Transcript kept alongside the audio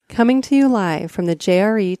Coming to you live from the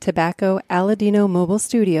JRE Tobacco Aladino Mobile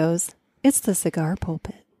Studios, it's the Cigar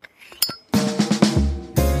Pulpit.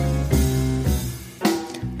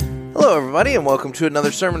 Hello, everybody, and welcome to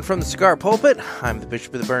another sermon from the Cigar Pulpit. I'm the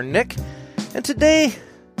Bishop of the Burn, Nick, and today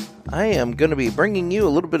I am going to be bringing you a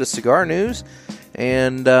little bit of cigar news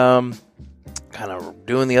and kind of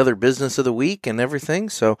doing the other business of the week and everything,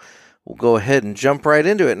 so we'll go ahead and jump right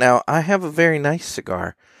into it. Now, I have a very nice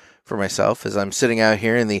cigar for myself as I'm sitting out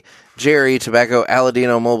here in the JRE Tobacco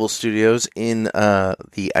Aladino Mobile Studios in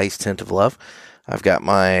the Ice Tent of Love. I've got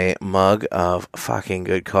my mug of fucking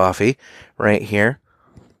good coffee right here.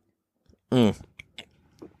 I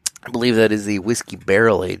believe that is the whiskey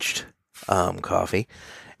barrel-aged coffee.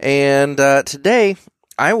 And today,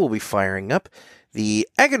 I will be firing up the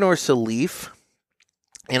Aganorsa Leaf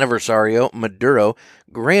Anniversario Maduro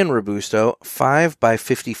Gran Robusto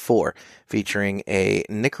 5x54, featuring a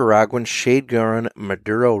Nicaraguan shade-grown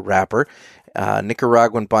Maduro wrapper,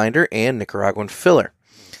 Nicaraguan binder, and Nicaraguan filler.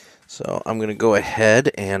 So I'm going to go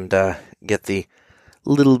ahead and get the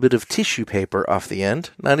little bit of tissue paper off the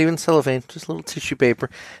end. Not even cellophane, just a little tissue paper.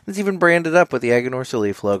 It's even branded up with the Aganorsa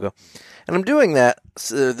Leaf logo. And I'm doing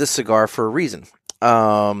this cigar for a reason,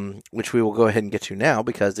 which we will go ahead and get to now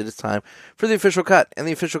because it is time for the official cut. And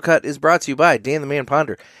the official cut is brought to you by Dan the Man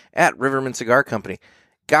Ponder at Riverman Cigar Company.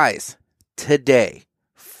 Guys, today,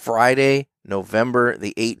 Friday, November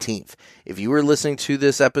the 18th, if you were listening to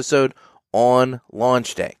this episode on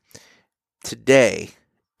launch day, today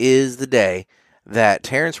is the day that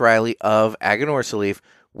Terrence Riley of Aganorsa Leaf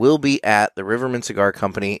will be at the Riverman Cigar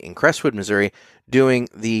Company in Crestwood, Missouri, doing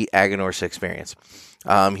the Aganorsa experience.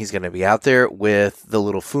 He's going to be out there with the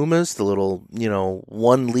little fumas, the little,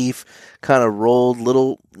 one leaf kind of rolled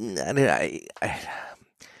little,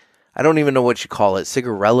 I don't even know what you call it,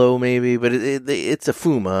 cigarello maybe, but it's a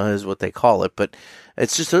fuma is what they call it, but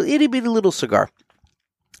it's just a itty bitty little cigar.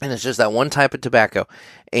 And it's just that one type of tobacco.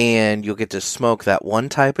 And you'll get to smoke that one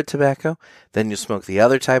type of tobacco. Then you'll smoke the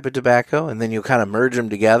other type of tobacco. And then you'll kind of merge them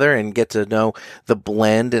together and get to know the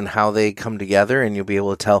blend and how they come together. And you'll be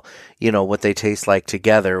able to tell, what they taste like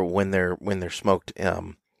together when they're smoked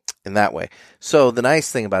in that way. So the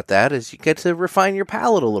nice thing about that is you get to refine your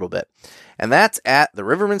palate a little bit. And that's at the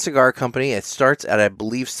Riverman Cigar Company. It starts at, I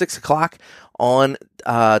believe, 6 o'clock on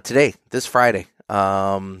today, this Friday,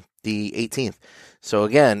 the 18th. So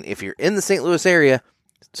again, if you're in the St. Louis area,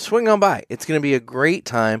 swing on by. It's going to be a great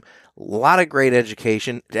time, a lot of great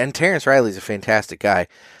education, and Terrence Riley's a fantastic guy.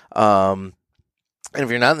 And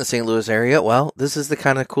if you're not in the St. Louis area, well, this is the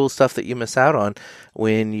kind of cool stuff that you miss out on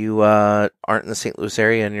when you aren't in the St. Louis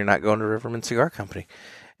area and you're not going to Riverman Cigar Company.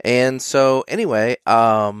 And so anyway,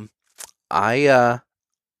 I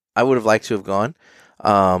would have liked to have gone.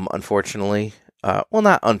 Unfortunately,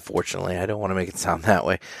 not unfortunately, I don't want to make it sound that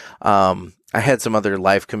way. I had some other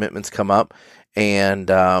life commitments come up,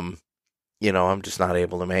 and, I'm just not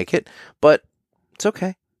able to make it. But it's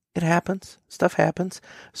okay. It happens. Stuff happens.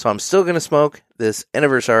 So I'm still going to smoke this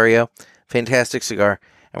Anniversario. Fantastic cigar,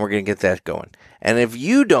 and we're going to get that going. And if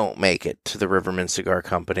you don't make it to the Riverman Cigar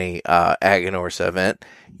Company Aganorsa event,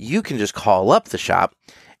 you can just call up the shop,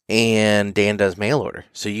 and Dan does mail order.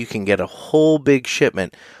 So you can get a whole big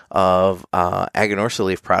shipment of Aganorsa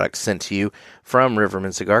Leaf products sent to you from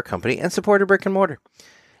Riverman Cigar Company and support a brick and mortar.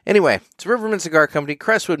 Anyway, it's Riverman Cigar Company,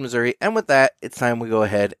 Crestwood, Missouri. And with that, it's time we go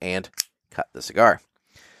ahead and cut the cigar.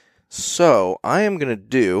 So I am going to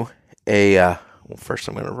do first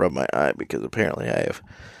I'm going to rub my eye because apparently I have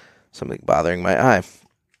something bothering my eye.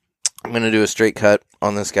 I'm going to do a straight cut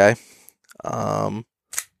on this guy.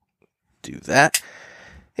 Do that.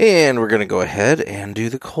 And we're going to go ahead and do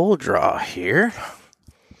the cold draw here.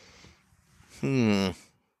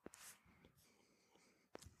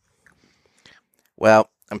 Well,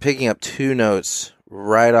 I'm picking up two notes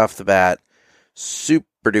right off the bat.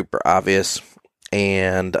 Super duper obvious.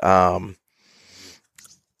 And,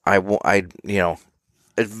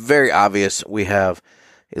 it's very obvious. We have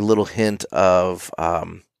a little hint of,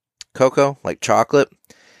 cocoa, like chocolate,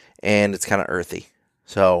 and it's kind of earthy.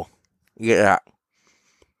 So, yeah,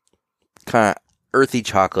 kind of earthy,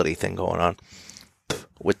 chocolatey thing going on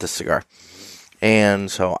with the cigar. And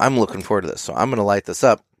so I'm looking forward to this. So I'm going to light this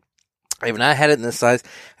up. I have not had it in this size.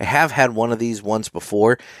 I have had one of these once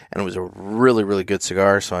before, and it was a really, really good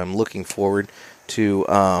cigar. So I'm looking forward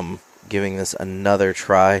to giving this another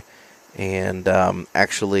try and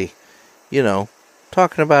actually,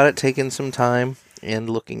 talking about it, taking some time and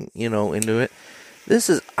looking, into it. This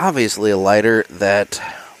is obviously a lighter that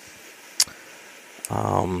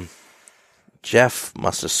Jeff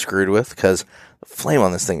must have screwed with because the flame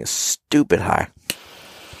on this thing is stupid high.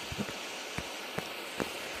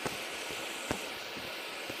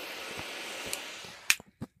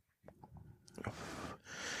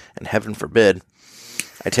 and heaven forbid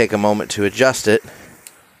I take a moment to adjust it.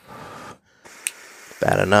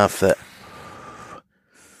 Bad enough that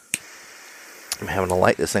I'm having to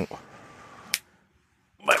light this thing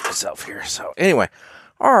by myself here. So anyway,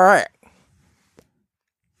 all right.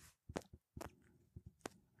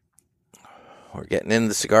 We're getting into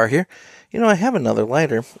the cigar here. I have another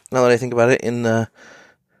lighter, now that I think about it, in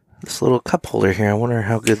this little cup holder here. I wonder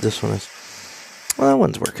how good this one is. Well, that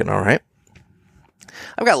one's working all right.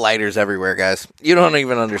 I've got lighters everywhere, guys. You don't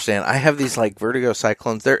even understand. I have these like Vertigo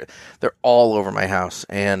Cyclones. They're all over my house,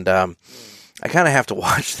 and I kind of have to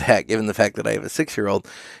watch that, given the fact that I have a 6-year-old,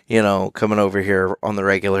 coming over here on the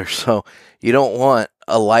regular. So you don't want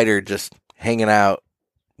a lighter just hanging out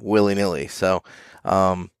willy-nilly. So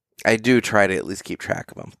I do try to at least keep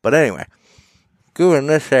track of them. But anyway, giving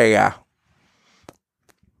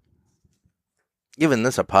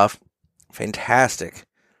this a puff. Fantastic.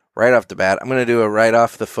 Right off the bat. I'm going to do a right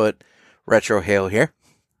off the foot retro hail here.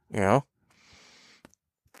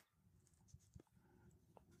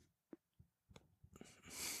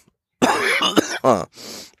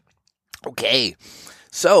 Okay.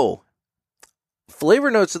 So,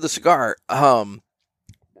 flavor notes of the cigar.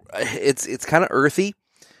 It's kind of earthy.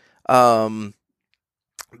 But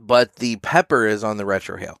the pepper is on the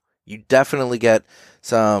retro hail. You definitely get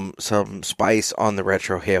some spice on the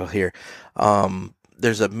retro hail here.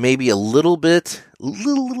 There's maybe a little bit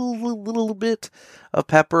of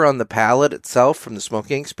pepper on the palate itself from the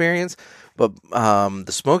smoking experience, but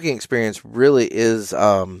the smoking experience really is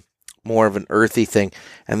more of an earthy thing,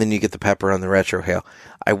 and then you get the pepper on the retro hail.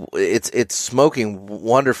 It's smoking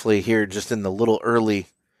wonderfully here, just in the little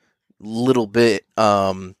bit.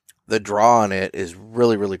 The draw on it is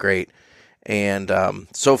really, really great, and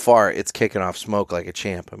so far it's kicking off smoke like a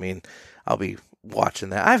champ. I mean, I'll be watching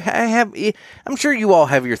that. I'm sure you all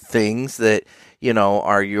have your things that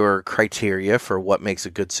are your criteria for what makes a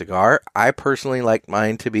good cigar. I personally like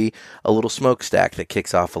mine to be a little smokestack that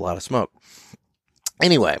kicks off a lot of smoke.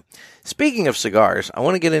 Anyway, speaking of cigars, I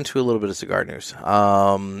want to get into a little bit of cigar news.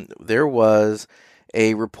 There was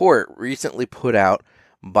a report recently put out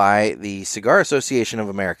by the Cigar Association of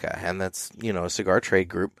America, and that's a cigar trade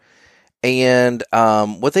group. And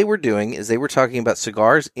what they were doing is they were talking about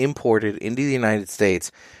cigars imported into the United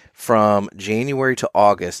States from January to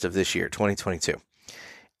August of this year, 2022.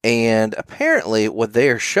 And apparently what they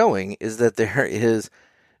are showing is that there is,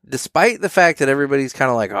 despite the fact that everybody's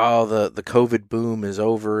kind of like, oh, the COVID boom is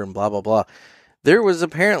over and blah, blah, blah, there was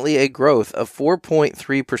apparently a growth of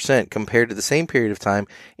 4.3% compared to the same period of time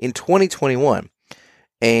in 2021.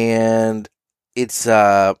 And it's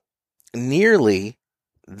nearly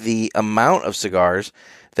the amount of cigars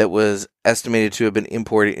that was estimated to have been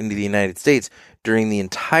imported into the United States during the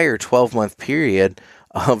entire 12-month period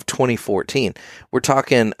of 2014. We're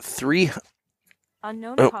talking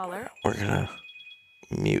Unknown caller. We're going to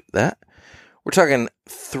mute that. We're talking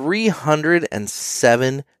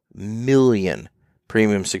 307 million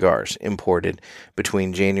premium cigars imported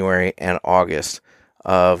between January and August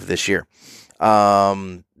of this year.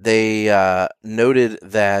 They noted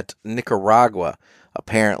that Nicaragua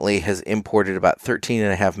apparently has imported about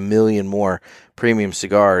 13.5 million more premium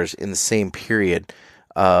cigars in the same period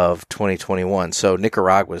of 2021. So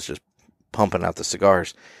Nicaragua is just pumping out the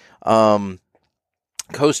cigars.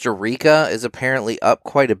 Costa Rica is apparently up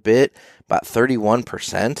quite a bit, about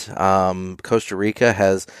 31%. Costa Rica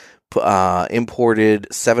has imported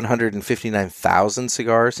 759,000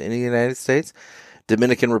 cigars in the United States.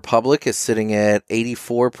 Dominican Republic is sitting at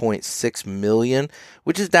 84.6 million,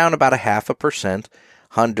 which is down about 0.5%.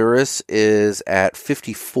 Honduras is at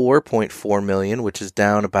 54.4 million, which is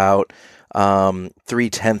down about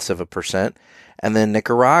 0.3%. And then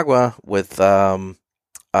Nicaragua with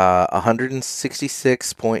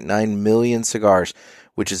 166.9 million cigars,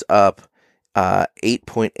 which is up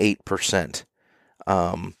 8.8%.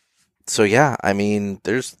 So yeah, I mean,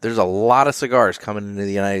 there's a lot of cigars coming into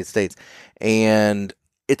the United States. And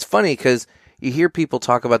it's funny because you hear people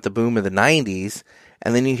talk about the boom of the 90s,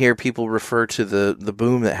 and then you hear people refer to the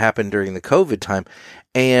boom that happened during the COVID time.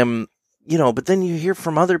 And, but then you hear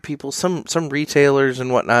from other people, some retailers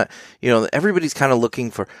and whatnot, everybody's kind of looking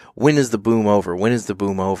for, when is the boom over? When is the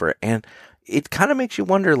boom over? And it kind of makes you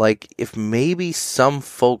wonder, like, if maybe some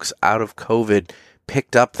folks out of COVID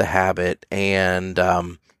picked up the habit and,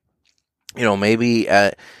 maybe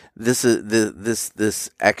this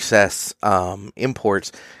excess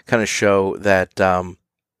imports kind of show that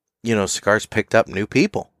cigars picked up new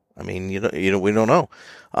people. I mean, we don't know.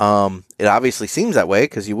 It obviously seems that way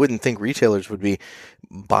because you wouldn't think retailers would be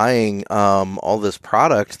buying all this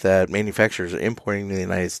product that manufacturers are importing to the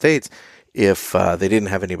United States if they didn't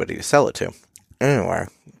have anybody to sell it to. Anyway,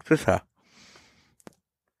 just a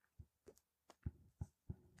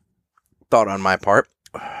thought on my part.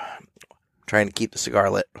 Trying to keep the cigar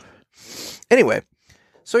lit. Anyway,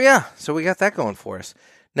 so we got that going for us.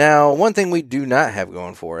 Now, one thing we do not have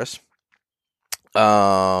going for us,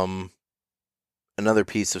 another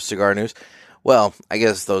piece of cigar news. Well, I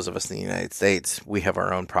guess those of us in the United States, we have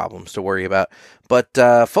our own problems to worry about. But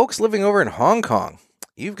folks living over in Hong Kong,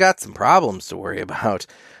 you've got some problems to worry about.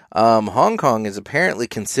 Hong Kong is apparently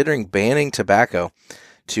considering banning tobacco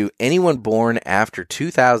to anyone born after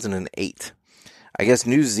 2008. I guess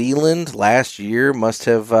New Zealand last year must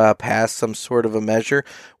have passed some sort of a measure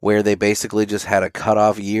where they basically just had a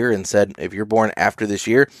cutoff year and said, if you're born after this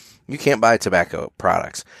year, you can't buy tobacco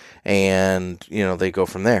products. And, they go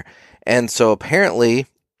from there. And so apparently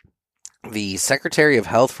the Secretary of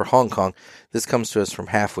Health for Hong Kong, this comes to us from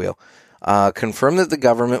Half Wheel, confirmed that the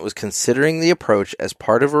government was considering the approach as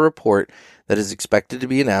part of a report that is expected to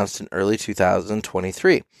be announced in early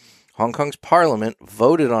 2023. Hong Kong's parliament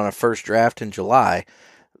voted on a first draft in July,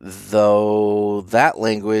 though that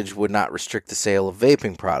language would not restrict the sale of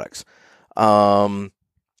vaping products. The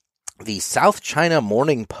South China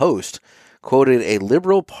Morning Post quoted a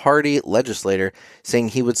Liberal Party legislator saying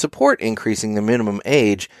he would support increasing the minimum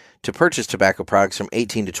age to purchase tobacco products from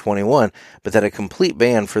 18 to 21, but that a complete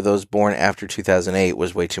ban for those born after 2008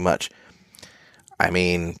 was way too much. I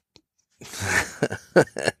mean,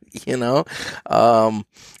 I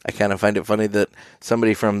kind of find it funny that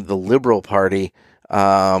somebody from the Liberal Party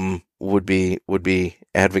would be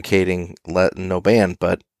advocating no ban,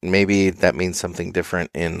 but maybe that means something different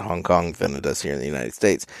in Hong Kong than it does here in the United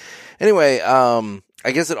States. Anyway,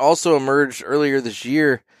 I guess it also emerged earlier this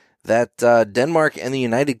year that Denmark and the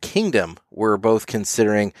United Kingdom were both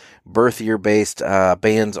considering birth year-based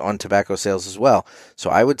bans on tobacco sales as well. So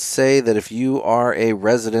I would say that if you are a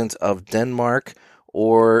resident of Denmark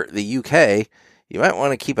or the UK, you might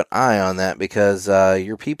want to keep an eye on that because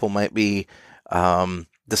your people might be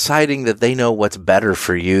deciding that they know what's better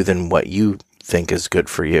for you than what you think is good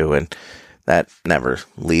for you, and that never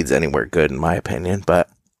leads anywhere good in my opinion, but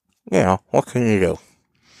what can you do?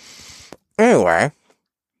 Anyway,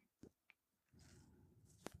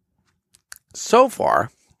 so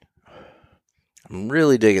far I'm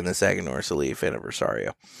really digging this Aganorsa Leaf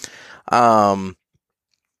Anniversario. I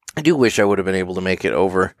do wish I would have been able to make it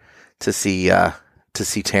over to see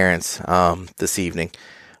Terrence this evening.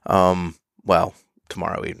 Well,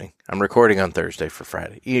 tomorrow evening. I'm recording on Thursday for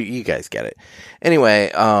Friday. You guys get it. Anyway,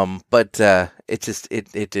 but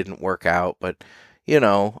it didn't work out. But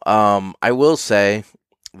I will say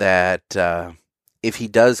that if he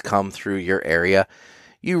does come through your area,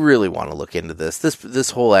 you really want to look into this.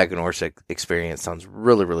 This whole Aganorsa experience sounds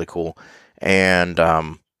really, really cool, and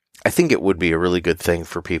I think it would be a really good thing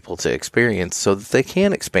for people to experience so that they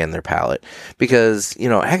can expand their palate. Because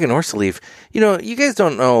Aganorsa Leaf, you guys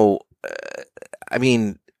don't know.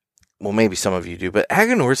 Well, maybe some of you do, but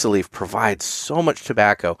Aganorsa Leaf provides so much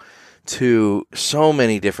tobacco to so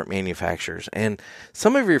many different manufacturers, and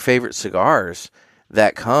some of your favorite cigars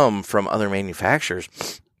that come from other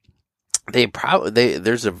manufacturers,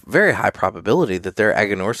 there's a very high probability that they're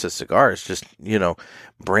Aganorsa cigars, just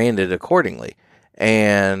branded accordingly,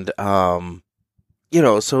 and so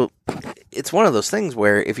it's one of those things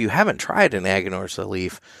where if you haven't tried an Aganorsa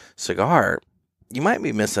Leaf cigar, you might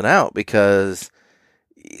be missing out because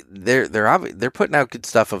they're putting out good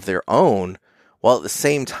stuff of their own, while at the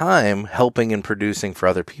same time helping and producing for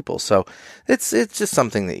other people. So it's just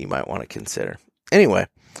something that you might want to consider. Anyway,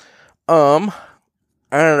 and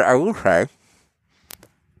I will say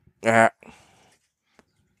that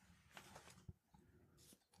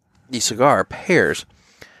the cigar pairs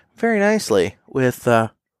very nicely with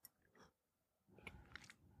the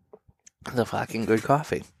fucking good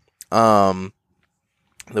coffee. The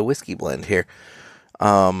whiskey blend here.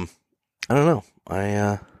 I don't know.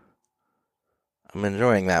 I'm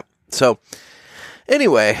enjoying that. So,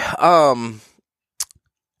 anyway,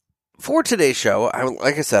 for today's show,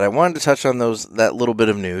 like I said, I wanted to touch on that little bit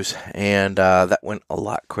of news, and that went a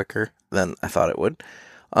lot quicker than I thought it would.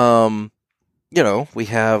 We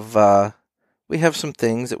have some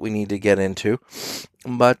things that we need to get into,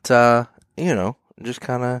 but just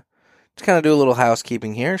kind of do a little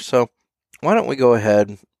housekeeping here. So, why don't we go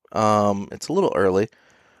ahead? It's a little early,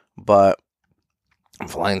 but I'm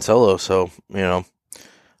flying solo, so, I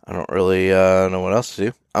don't really know what else to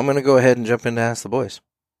do. I'm going to go ahead and jump in to Ask the Boys.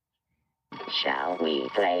 Shall we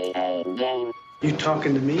play a game? You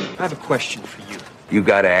talking to me? I have a question for you. You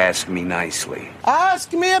gotta ask me nicely.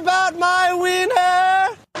 Ask me about my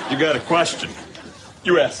wiener! You got a question?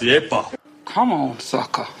 You ask the 8-Ball. Come on,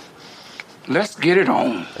 sucker. Let's get it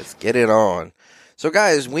on. Let's get it on. So,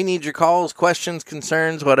 guys, we need your calls, questions,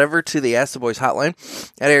 concerns, whatever, to the Ask the Boys hotline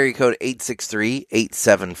at area code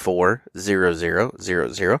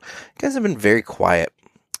 863-874-0000. You guys have been very quiet,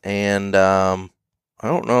 and I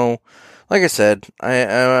don't know. Like I said,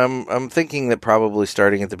 I'm thinking that probably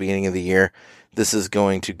starting at the beginning of the year, this is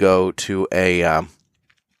going to go to a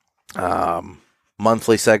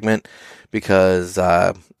monthly segment because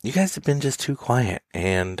you guys have been just too quiet,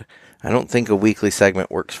 and I don't think a weekly segment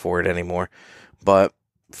works for it anymore. But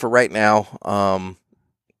for right now,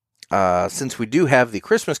 since we do have the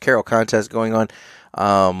Christmas Carol contest going on,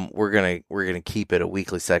 we're gonna keep it a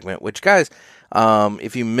weekly segment. Which, guys,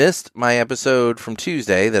 if you missed my episode from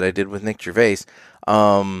Tuesday that I did with Nick Gervais,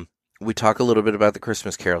 we talk a little bit about the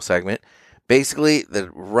Christmas Carol segment. Basically, the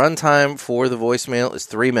runtime for the voicemail is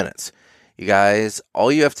 3 minutes. You guys, all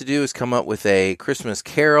you have to do is come up with a Christmas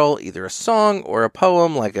carol, either a song or a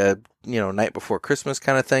poem, like a Night Before Christmas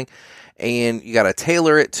kind of thing. And you got to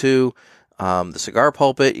tailor it to the Cigar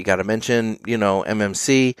Pulpit. You got to mention,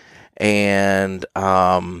 MMC, and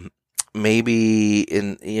maybe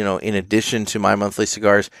in addition to My Monthly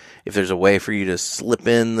Cigars, if there's a way for you to slip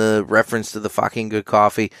in the reference to the fucking good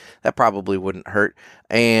coffee, that probably wouldn't hurt.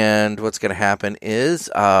 And what's going to happen is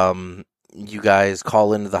you guys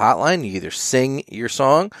call into the hotline. You either sing your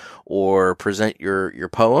song or present your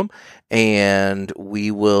poem, and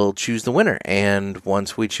we will choose the winner. And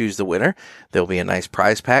once we choose the winner, there'll be a nice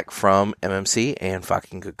prize pack from MMC and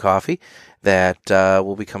Fucking Good Coffee that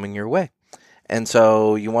will be coming your way. And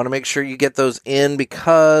so you want to make sure you get those in,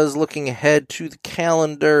 because looking ahead to the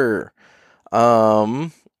calendar,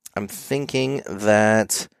 I'm thinking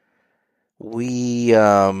that we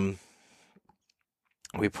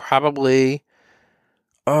probably,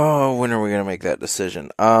 when are we going to make that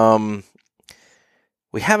decision?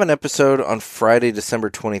 We have an episode on Friday, December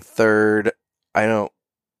 23rd. I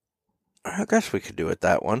guess we could do it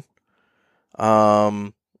that one.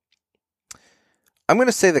 I'm going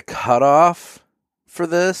to say the cutoff for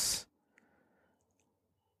this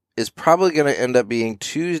is probably going to end up being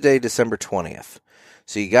Tuesday, December 20th.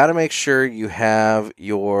 So you got to make sure you have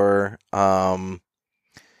your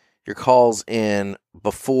calls in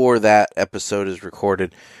before that episode is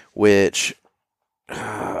recorded, which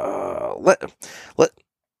all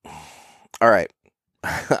right.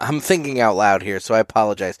 I'm thinking out loud here, so I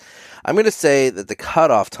apologize. I'm going to say that the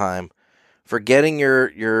cutoff time for getting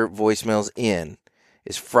your voicemails in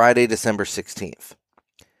is Friday, December 16th.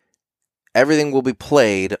 Everything will be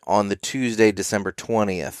played on the Tuesday, December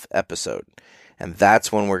 20th episode. And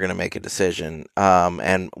that's when we're going to make a decision. I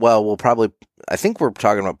think we're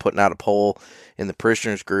talking about putting out a poll in the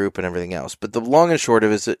parishioners group and everything else. But the long and short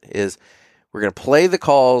of it is we're going to play the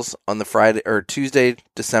calls on the Friday or Tuesday,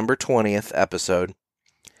 December 20th episode.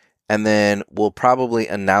 And then we'll probably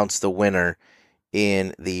announce the winner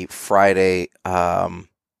in the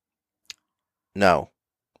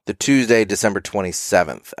the Tuesday, December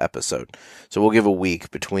 27th episode. So we'll give a week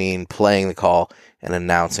between playing the call and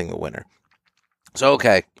announcing the winner. So,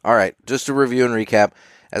 okay, all right, just to review and recap,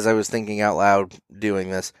 as I was thinking out loud doing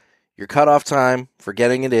this, your cutoff time for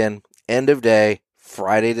getting it in, end of day,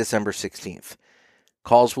 Friday, December 16th.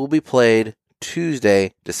 Calls will be played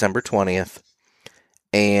Tuesday, December 20th,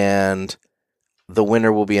 and the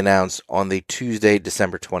winner will be announced on the Tuesday,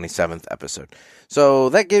 December 27th episode. So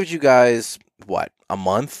that gives you guys, a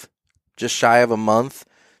month? Just shy of a month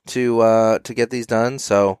to get these done.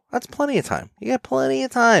 So that's plenty of time. You got plenty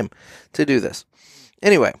of time to do this.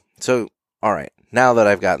 Anyway, so, all right, now that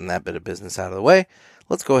I've gotten that bit of business out of the way,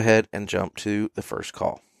 let's go ahead and jump to the first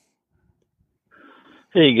call.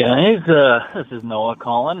 Hey guys, this is Noah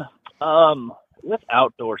calling. With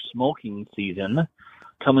outdoor smoking season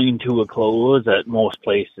coming to a close at most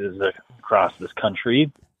places across this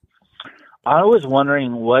country, I was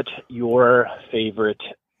wondering what your favorite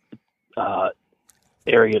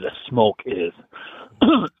area to smoke is.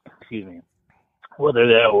 Excuse me. Whether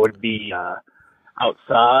that would be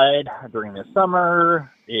outside during the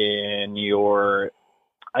summer, in your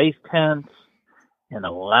ice tent, in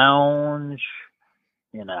a lounge,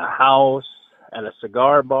 in a house, at a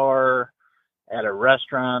cigar bar, at a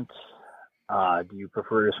restaurant. Do you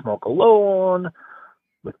prefer to smoke alone,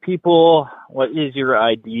 with people? What is your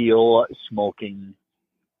ideal smoking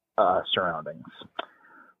surroundings?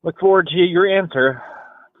 Look forward to your answer.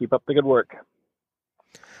 Keep up the good work.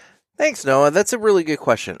 Thanks, Noah. That's a really good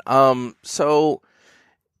question. So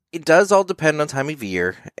it does all depend on time of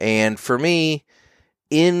year. And for me,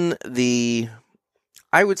 I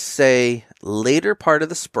would say later part of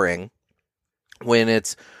the spring, when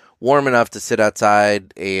it's warm enough to sit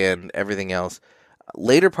outside and everything else.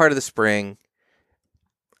 Later part of the spring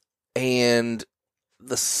and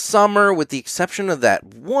the summer, with the exception of that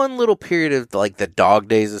one little period of like the dog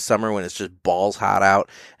days of summer when it's just balls hot out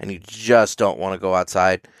and you just don't want to go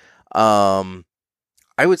outside.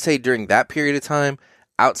 I would say during that period of time,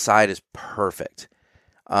 outside is perfect.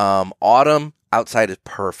 Autumn, outside is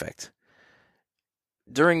perfect.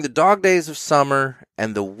 During the dog days of summer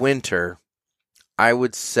and the winter, I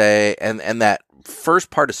would say, and that first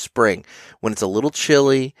part of spring, when it's a little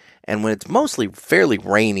chilly and when it's mostly fairly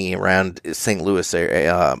rainy around St. Louis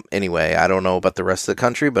area, anyway. I don't know about the rest of the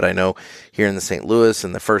country, but I know here in the St. Louis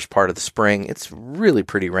in the first part of the spring, it's really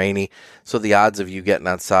pretty rainy. So the odds of you getting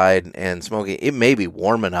outside and smoking, it may be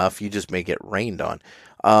warm enough, you just may get rained on.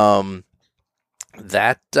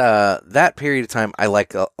 That period of time, I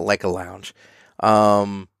like a lounge.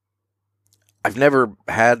 I've never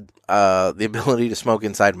had the ability to smoke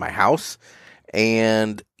inside my house.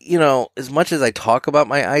 And, you know, as much as I talk about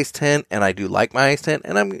my ice tent, and I do like my ice tent,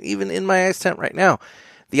 and I'm even in my ice tent right now,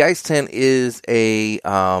 the ice tent is it's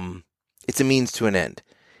a means to an end.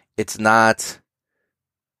 It's not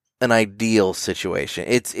an ideal situation.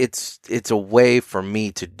 It's a way for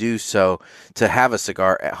me to do so, to have a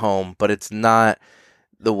cigar at home, but it's not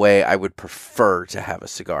the way I would prefer to have a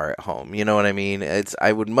cigar at home. You know what I mean?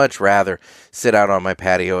 I would much rather sit out on my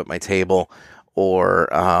patio at my table or,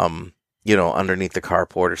 you know, underneath the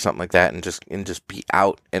carport or something like that and just be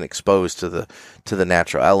out and exposed to the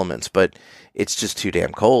natural elements. But it's just too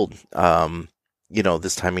damn cold, you know,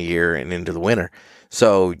 this time of year and into the winter.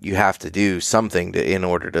 So you have to do something in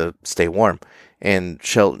order to stay warm and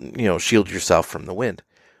shield yourself from the wind.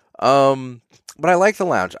 But I like the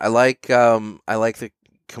lounge. I like the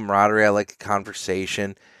camaraderie. I like the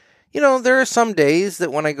conversation. You know, there are some days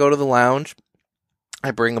that when I go to the lounge, I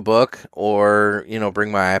bring a book or, you know,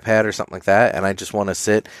 bring my iPad or something like that, and I just want to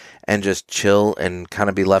sit and just chill and kind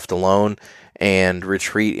of be left alone and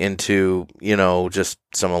retreat into, you know, just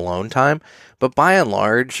some alone time. But by and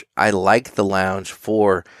large, I like the lounge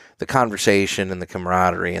for the conversation and the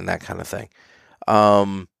camaraderie and that kind of thing.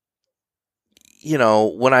 You know,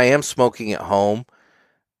 when I am smoking at home,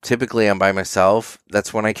 typically I'm by myself.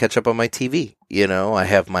 That's when I catch up on my TV. You know, I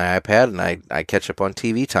have my iPad and I catch up on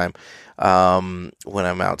TV time when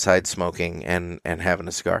I'm outside smoking and having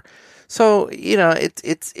a cigar. So, you know,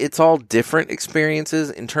 it's all different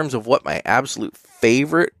experiences in terms of what my absolute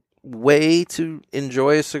favorite way to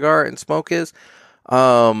enjoy a cigar and smoke is.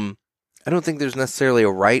 I don't think there's necessarily a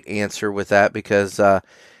right answer with that because,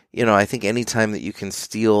 you know, I think any time that you can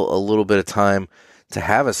steal a little bit of time to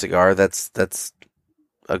have a cigar, that's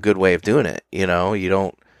a good way of doing it. You know, you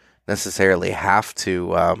don't necessarily have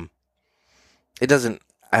to, it doesn't,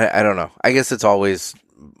 I don't know. I guess it's always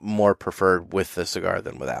more preferred with the cigar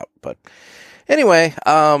than without. But anyway,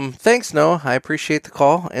 thanks, Noah. I appreciate the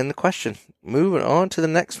call and the question. Moving on to the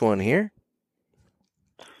next one here.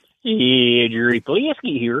 Hey, Jerry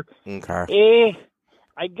Pulaski here. Okay.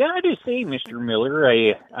 I gotta say, Mr. Miller,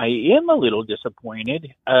 I am a little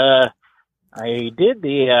disappointed. I did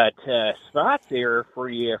that spot there for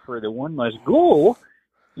you for the One Must Go,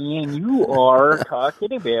 and you are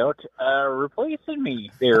talking about replacing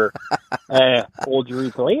me there. Old Jerry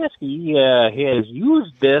Pulaski has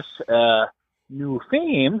used this new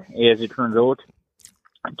fame, as it turns out,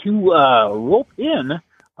 to rope in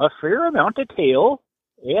a fair amount of tail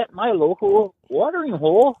at my local watering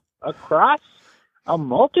hole across a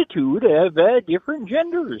multitude of different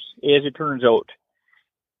genders, as it turns out.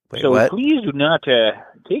 Wait, so what? Please do not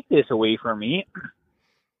take this away from me.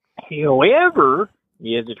 However,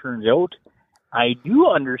 as it turns out, I do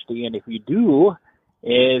understand if you do,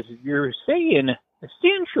 as you're saying,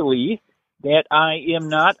 essentially, that I am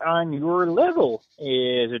not on your level,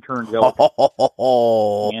 as it turns out.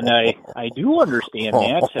 And I do understand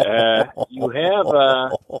that. You have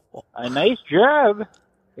a nice job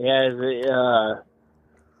as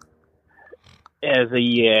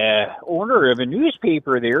the owner of a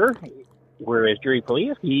newspaper there, whereas Jerry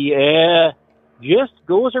Pulaski just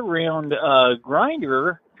goes around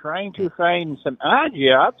Grindr trying to find some odd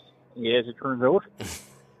jobs, as it turns out.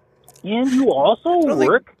 And you also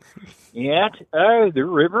work at the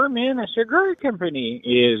Riverman Cigar Company,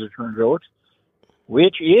 as it turns out,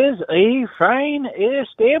 which is a fine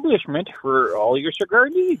establishment for all your cigar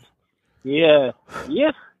needs. Yeah,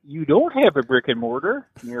 if you don't have a brick and mortar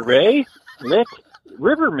nearby, let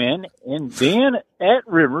Riverman and Dan at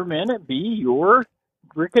Riverman be your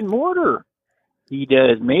brick and mortar. He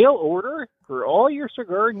does mail order for all your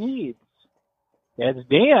cigar needs. That's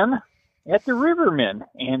Dan at the Rivermen,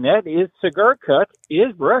 and that is Cigar Cut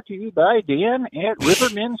is brought to you by Dan at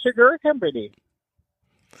Rivermen Cigar Company.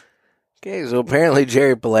 Okay, so apparently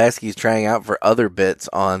Jerry Pulaski's trying out for other bits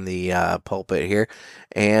on the pulpit here,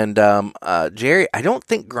 and Jerry, I don't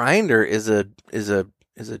think Grindr is a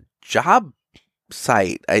job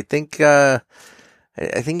site. I think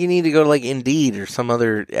you need to go to like Indeed or some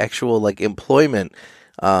other actual like employment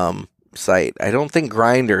site. I don't think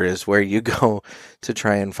Grindr is where you go to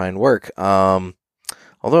try and find work.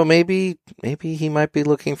 Although maybe he might be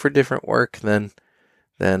looking for different work than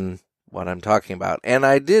what I'm talking about. And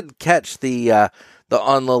I did catch the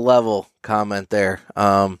on the level comment there.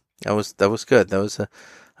 That was good. That was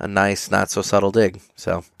a nice, not so subtle dig.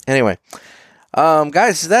 So anyway,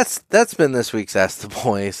 guys, that's been this week's Ask the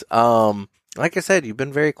Boys. Like I said, you've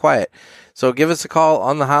been very quiet. So give us a call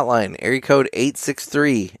on the hotline, area code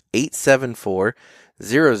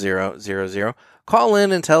 863-874-0000. Call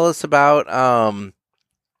in and tell us about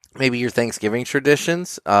maybe your Thanksgiving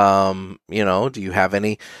traditions. Do you have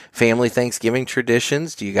any family Thanksgiving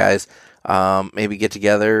traditions? Do you guys maybe get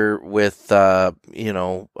together with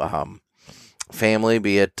family,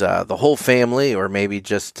 be it the whole family, or maybe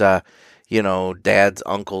just dads,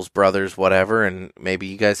 uncles, brothers, whatever, and maybe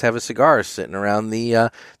you guys have a cigar sitting around the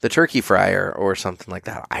turkey fryer or something like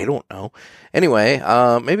that. I don't know. Anyway,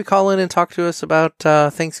 maybe call in and talk to us about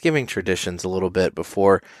Thanksgiving traditions a little bit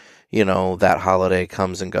before that holiday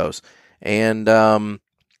comes and goes. And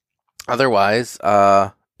otherwise,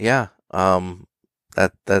 that's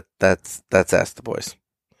Ask the Boys.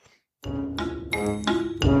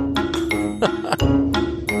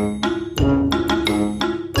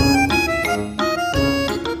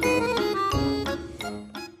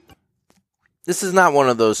 This is not one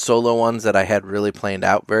of those solo ones that I had really planned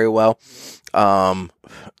out very well.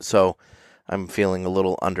 So I'm feeling a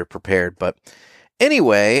little underprepared, but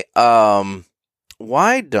anyway,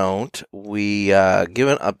 why don't we give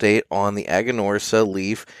an update on the Aganorsa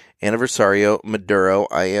Leaf Anniversario Maduro?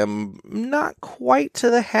 I am not quite to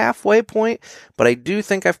the halfway point, but I do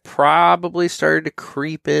think I've probably started to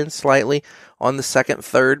creep in slightly on the second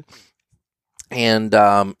third. And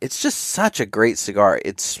it's just such a great cigar.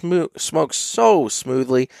 It smokes so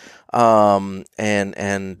smoothly, and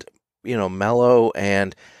mellow,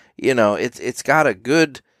 and it's got a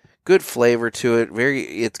good flavor to it.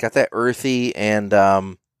 It's got that earthy and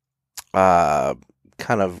kind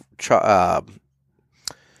of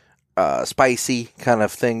spicy kind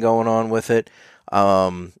of thing going on with it.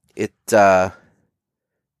 The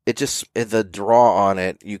draw on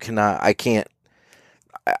it,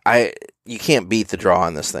 you can't beat the draw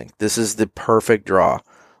on this thing. This is the perfect draw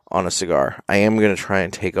on a cigar. I am going to try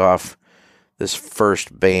and take off this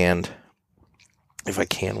first band if I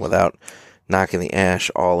can without knocking the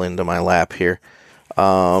ash all into my lap here.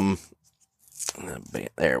 There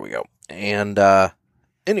we go. And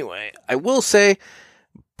anyway, I will say,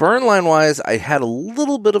 burn line wise, I had a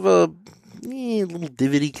little bit of a little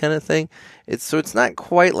divotty kind of thing. It's not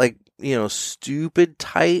quite like stupid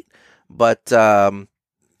tight, but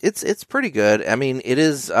it's pretty good. I mean, it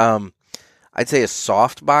is I'd say a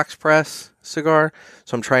soft box press cigar,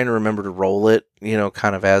 so I'm trying to remember to roll it,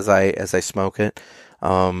 kind of as I smoke it.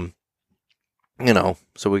 So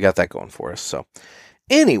we got that going for us. So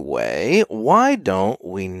anyway, why don't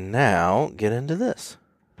we now get into this?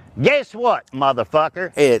 Guess what,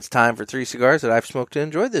 motherfucker? It's time for 3 cigars that I've smoked and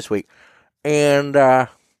enjoyed this week. And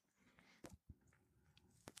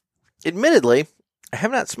admittedly, I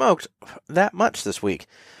have not smoked that much this week.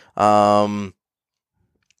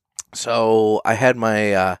 So I had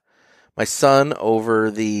my my son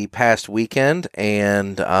over the past weekend,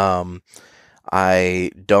 and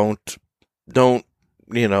I don't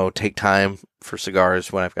take time for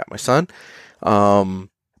cigars when I've got my son,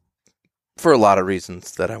 for a lot of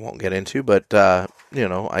reasons that I won't get into, but I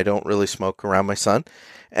don't really smoke around my son.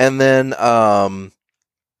 And then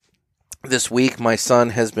this week my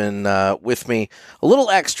son has been with me a little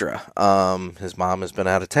extra. His mom has been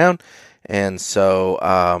out of town, and so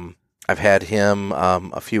I've had him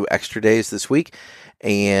a few extra days this week,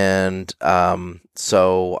 and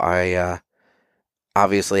so I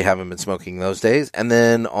obviously haven't been smoking those days. And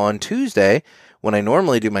then on Tuesday, when I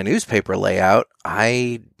normally do my newspaper layout,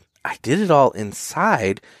 I did it all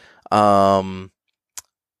inside, because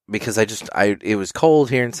it was cold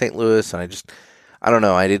here in St. Louis, and I don't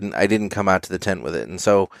know, I didn't come out to the tent with it, and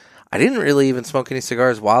so I didn't really even smoke any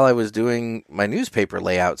cigars while I was doing my newspaper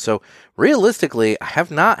layout. So realistically, I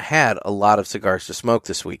have not had a lot of cigars to smoke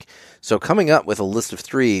this week. So coming up with a list of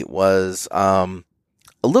 3 was a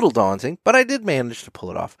little daunting, but I did manage to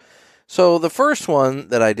pull it off. So the first one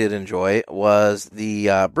that I did enjoy was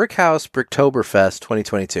the Brick House Bricktoberfest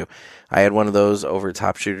 2022. I had one of those over at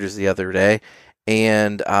Top Shooters the other day,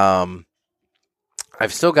 and I've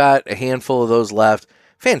still got a handful of those left.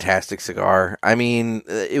 Fantastic cigar. I mean,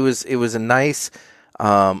 it was a nice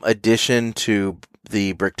addition to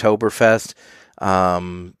the Bricktoberfest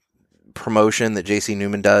promotion that JC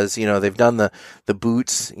Newman does. You know, they've done the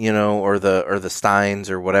boots, you know, or the Steins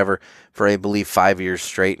or whatever for, I believe, 5 years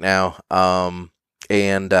straight now. But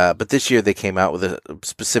this year they came out with a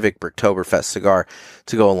specific Bricktoberfest cigar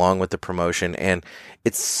to go along with the promotion, and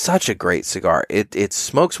it's such a great cigar. It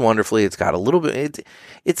smokes wonderfully. It's got a little bit.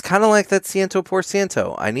 It's kind of like that Ciento por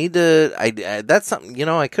Ciento. That's something, you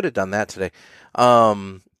know, I could have done that today.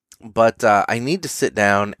 But I need to sit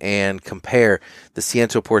down and compare the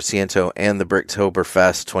Ciento por Ciento and the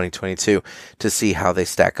Bricktoberfest 2022 to see how they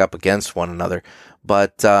stack up against one another.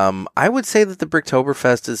 But I would say that the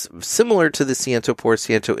Bricktoberfest is similar to the Ciento por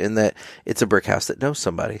Ciento in that it's a brick house that knows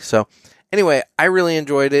somebody. So anyway, I really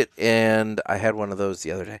enjoyed it, and I had one of those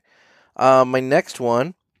the other day. My next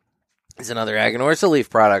one is another Aganorsa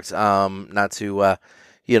Leaf product. Not to,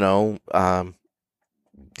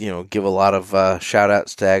 give a lot of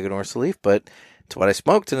shout-outs to Aganorsa Leaf, but it's what I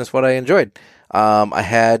smoked, and it's what I enjoyed. I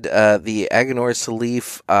had the Aganorsa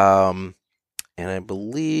Leaf, and I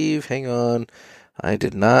believe, hang on, I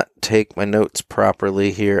did not take my notes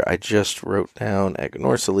properly here. I just wrote down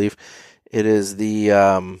Aganorsa Leaf. It is the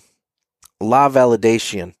La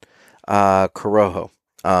Validation Corojo.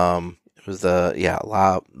 It was the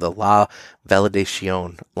La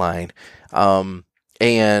Validation line.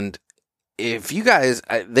 And if you guys,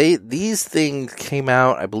 these things came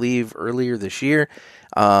out, I believe, earlier this year.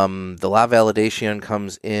 The La Validation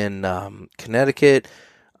comes in Connecticut,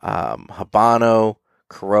 Habano,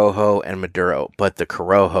 Corojo, and Maduro. But the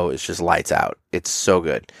Corojo is just lights out. It's so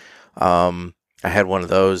good. I had one of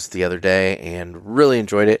those the other day and really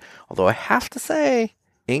enjoyed it. Although I have to say,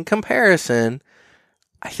 in comparison,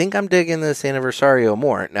 I think I'm digging this Anniversario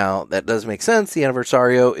more. Now, that does make sense. The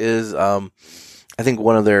Anniversario is, I think,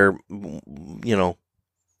 one of their,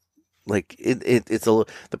 it's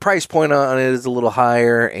the price point on it is a little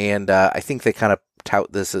higher, and I think they kind of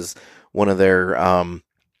tout this as one of their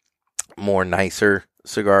more nicer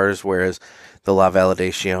cigars, whereas the La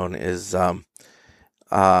Validation is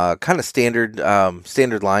kind of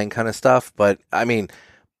standard line kind of stuff. But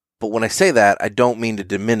when I say that, I don't mean to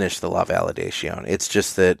diminish the La Validation. It's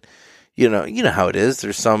just that, you know how it is.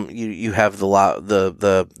 There's some, you have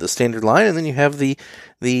the standard line, and then you have the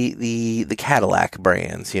Cadillac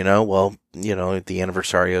brands, well, the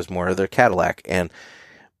Anniversario is more of their Cadillac, and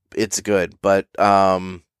it's good. But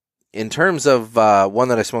in terms of one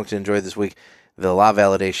that I smoked and enjoyed this week, the La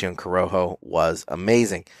Validation Corojo was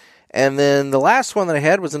amazing. And then the last one that I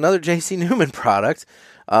had was another JC Newman product.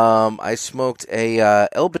 I smoked a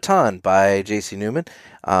El Baton by JC Newman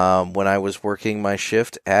when I was working my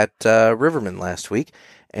shift at Riverman last week.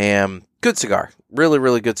 And good cigar. Really,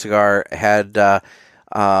 really good cigar. Had a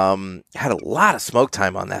lot of smoke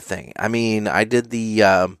time on that thing. I mean, I did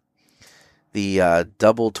the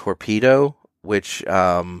double torpedo, which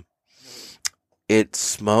it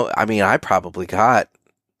smoked. I mean, I probably got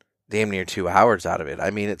damn near 2 hours out of it. I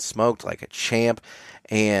mean, it smoked like a champ,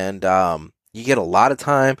 and you get a lot of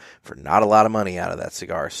time for not a lot of money out of that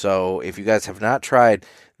cigar. So if you guys have not tried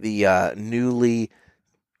the newly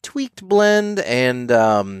tweaked blend and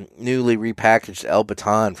newly repackaged El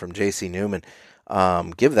Baton from JC Newman,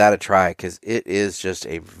 give that a try, because it is just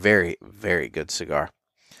a very, very good cigar.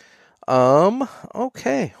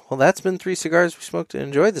 Okay. Well, that's been 3 cigars we smoked and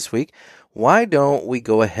enjoyed this week. Why don't we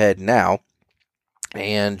go ahead now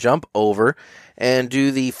and jump over and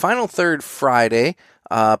do the Final Third Friday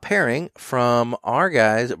pairing from our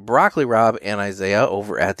guys, Broccoli Rob and Isaiah,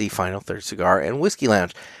 over at the Final Third Cigar and Whiskey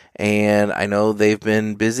Lounge. And I know they've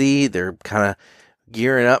been busy. They're kind of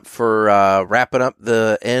gearing up for wrapping up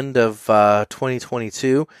the end of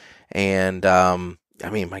 2022. And,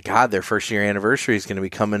 my God, their first year anniversary is going to be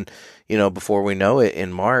coming, before we know it,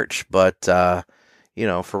 in March. But,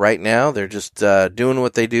 for right now, they're just doing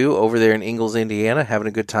what they do over there in Ingalls, Indiana, having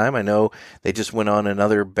a good time. I know they just went on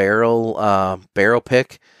another barrel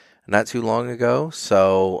pick not too long ago.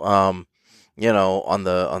 So, on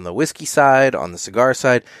the whiskey side, on the cigar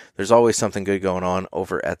side, there's always something good going on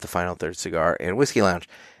over at the Final Third Cigar and Whiskey Lounge.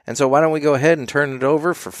 And so why don't we go ahead and turn it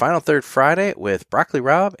over for Final Third Friday with Broccoli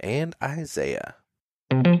Rob and Isaiah.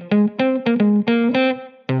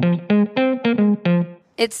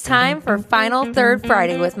 It's time for Final Third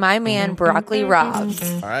Friday with my man, Broccoli Rob.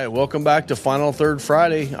 All right, welcome back to Final Third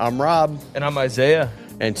Friday. I'm Rob. And I'm Isaiah.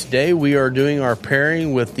 And today we are doing our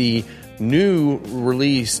pairing with the new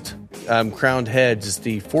released crowned heads. It's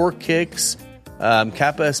the 4 Kicks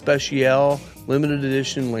Capa Especial limited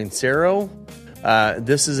edition Lancero.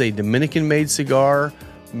 This is a Dominican-made cigar,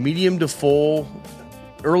 medium to full.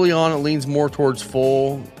 Early on, it leans more towards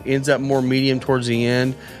full, ends up more medium towards the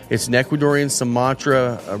end. It's an Ecuadorian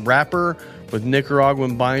Sumatra wrapper with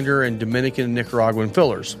Nicaraguan binder and Dominican and Nicaraguan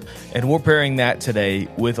fillers. And we're pairing that today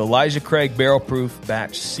with Elijah Craig Barrel Proof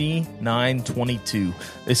Batch C922.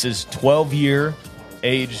 This is 12-year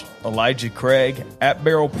aged Elijah Craig at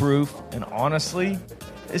Barrel Proof, and honestly,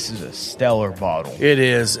 this is a stellar bottle. It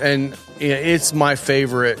is, and it's my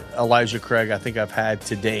favorite Elijah Craig I think I've had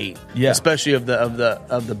to date. Yeah, especially of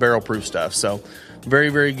the barrel proof stuff. So very,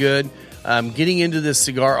 very good. Getting into this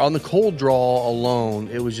cigar on the cold draw alone,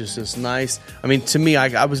 it was just this nice. I mean, to me,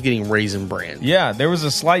 I was getting Raisin Bran. Yeah, there was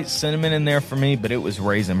a slight cinnamon in there for me, but it was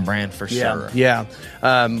Raisin Bran for sure. Yeah.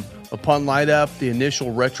 Upon light up, the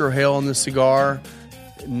initial retrohale on the cigar,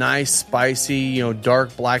 nice, spicy,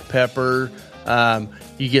 dark black pepper.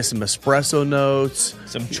 You get some espresso notes,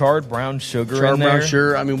 some charred brown sugar in there. Brown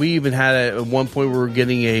sugar. I mean, we even had at one point we were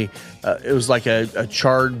getting it was like a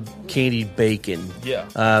charred candied bacon. Yeah.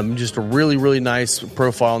 Just a really, really nice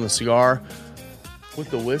profile on the cigar.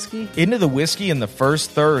 With the whiskey? Into the whiskey in the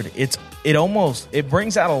first third, it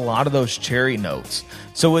brings out a lot of those cherry notes.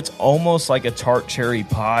 So it's almost like a tart cherry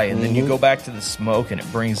pie, and then you go back to the smoke and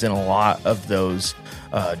it brings in a lot of those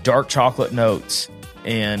dark chocolate notes.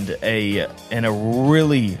 And a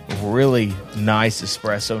really, really nice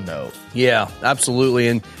espresso note. Yeah, absolutely.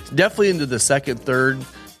 And definitely into the second third,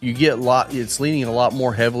 you get it's leaning a lot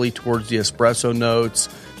more heavily towards the espresso notes,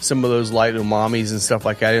 some of those light umamis and stuff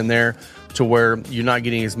like that in there, to where you're not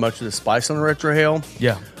getting as much of the spice on the retrohale.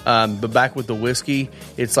 Yeah. But back with the whiskey,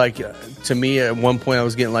 it's like, to me, at one point I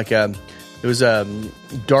was getting it was a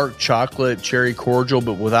dark chocolate cherry cordial,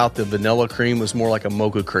 but without the vanilla cream. It was more like a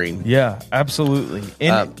mocha cream. Yeah, absolutely.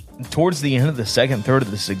 And towards the end of the second third of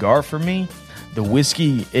the cigar for me, the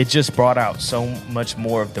whiskey, it just brought out so much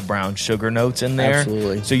more of the brown sugar notes in there.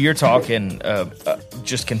 Absolutely. So you're talking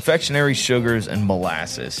just confectionery sugars and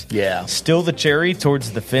molasses. Yeah. Still the cherry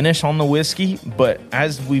towards the finish on the whiskey, but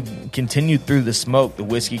as we continued through the smoke, the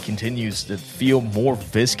whiskey continues to feel more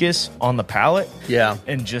viscous on the palate. Yeah.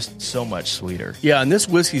 And just so much sweeter. Yeah, and this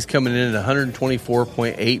whiskey's coming in at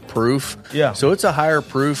 124.8 proof. Yeah. So it's a higher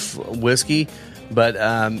proof whiskey. But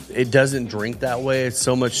it doesn't drink that way. It's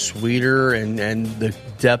so much sweeter, and the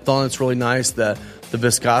depth on it's really nice. The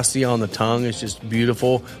viscosity on the tongue is just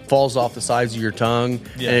beautiful. Falls off the sides of your tongue,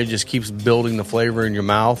 and it just keeps building the flavor in your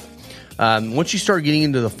mouth. Once you start getting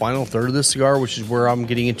into the final third of the cigar, which is where I'm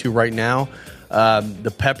getting into right now,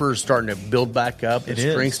 the pepper is starting to build back up. The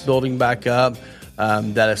strength's building back up.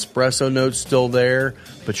 That espresso note's still there,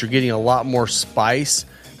 but you're getting a lot more spice.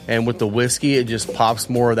 And with the whiskey, it just pops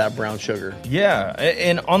more of that brown sugar. Yeah,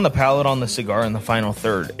 and on the palate on the cigar in the final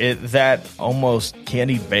third, that almost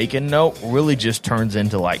candied bacon note really just turns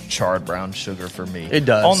into like charred brown sugar for me. It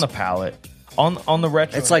does. On the palate. On the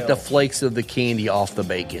retro. It's like the flakes of the candy off the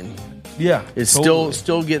bacon. Yeah. It's totally.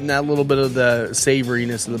 still getting that little bit of the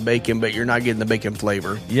savoriness of the bacon, but you're not getting the bacon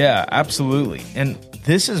flavor. Yeah, absolutely. And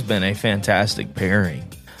this has been a fantastic pairing.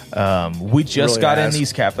 We just really got has. in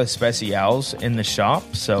these Capa Especials in the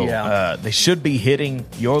shop, so they should be hitting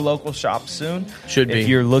your local shop soon. Should be.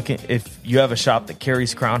 If you have a shop that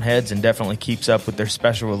carries crown heads and definitely keeps up with their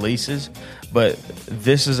special releases. But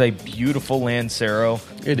this is a beautiful Lancero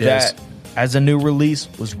that, as a new release,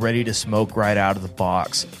 was ready to smoke right out of the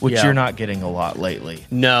box, which you're not getting a lot lately.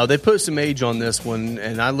 No, they put some age on this one,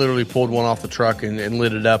 and I literally pulled one off the truck and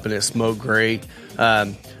lit it up, and it smoked great.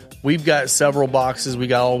 We've got several boxes. We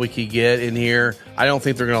got all we could get in here. I don't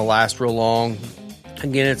think they're going to last real long.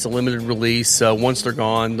 Again, it's a limited release, so once they're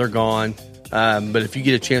gone, they're gone. But if you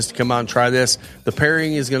get a chance to come out and try this, the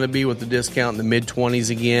pairing is going to be with the discount in the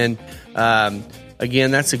mid-20s again.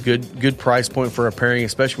 Again, that's a good price point for a pairing,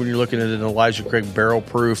 especially when you're looking at an Elijah Craig barrel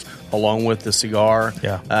proof along with the cigar.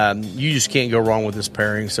 Yeah. You just can't go wrong with this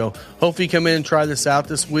pairing. So hopefully you come in and try this out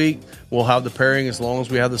this week. We'll have the pairing as long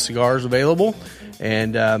as we have the cigars available.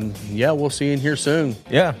 And, we'll see you in here soon.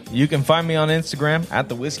 Yeah, you can find me on Instagram at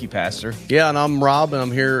The Whiskey Pastor. Yeah, and I'm Rob, and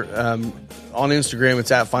I'm here on Instagram.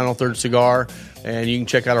 It's at Final Third Cigar. And you can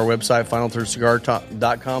check out our website,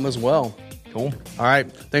 finalthirdcigar.com as well. Cool. All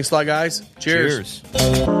right. Thanks a lot, guys. Cheers.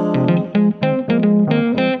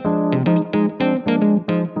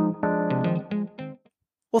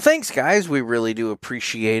 Well, Well, thanks, guys. We really do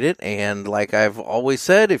appreciate it. And like I've always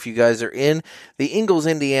said, if you guys are in the Ingalls,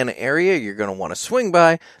 Indiana area, you're going to want to swing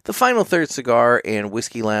by the Final Third Cigar and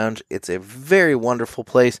Whiskey Lounge. It's a very wonderful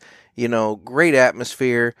place. Great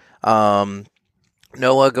atmosphere.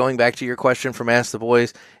 Noah, going back to your question from Ask the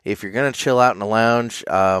Boys, if you're going to chill out in the lounge,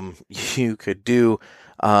 you could do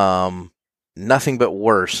nothing but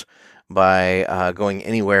worse by going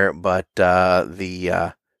anywhere but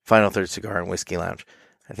the Final Third Cigar and Whiskey Lounge.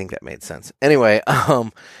 I think that made sense. Anyway,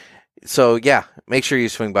 so yeah, make sure you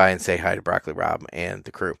swing by and say hi to Broccoli Rob and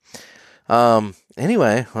the crew.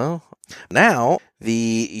 Anyway, well, now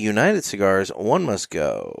the United Cigars One Must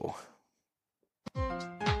Go.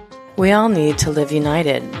 We all need to live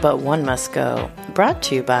united, but one must go. Brought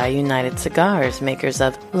to you by United Cigars, makers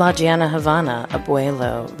of La Giana Havana,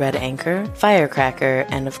 Abuelo, Red Anchor, Firecracker,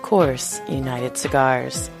 and of course, United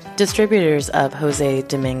Cigars. Distributors of Jose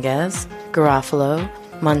Dominguez, Garofalo,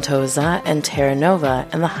 Montosa, and Terra Nova,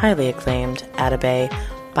 and the highly acclaimed Atabey,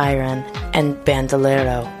 Byron, and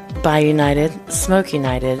Bandolero. Buy United, Smoke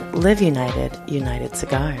United, Live United, United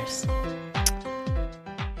Cigars.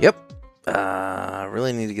 Yep. I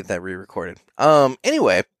really need to get that re-recorded.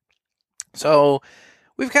 Anyway, so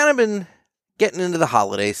we've kind of been getting into the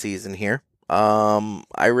holiday season here. I'm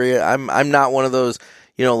not one of those,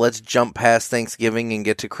 let's jump past Thanksgiving and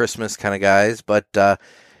get to Christmas kind of guys, but I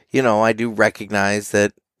do recognize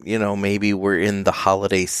that maybe we're in the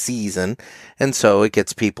holiday season, and so it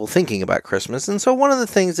gets people thinking about Christmas. And so one of the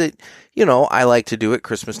things that I like to do at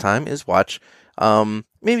Christmas time is watch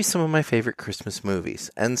maybe some of my favorite Christmas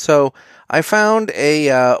movies. And so I found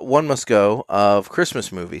a One Must Go of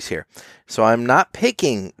Christmas movies here. So I'm not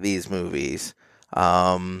picking these movies.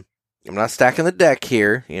 I'm not stacking the deck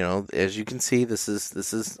here. As you can see, this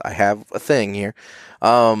is I have a thing here.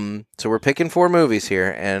 So we're picking 4 movies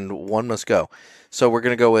here, and one must go. So we're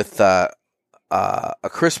going to go with A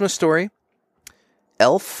Christmas Story,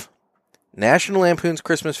 Elf, National Lampoon's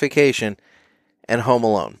Christmas Vacation, and Home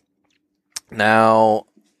Alone. Now,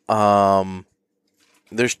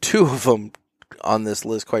 there's 2 of them on this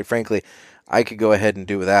list, quite frankly. I could go ahead and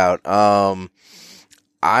do without. Home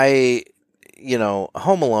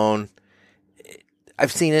Alone,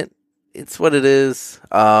 I've seen it. It's what it is.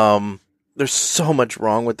 There's so much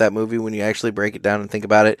wrong with that movie when you actually break it down and think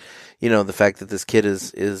about it. The fact that this kid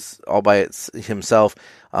is all by himself.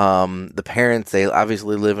 The parents, they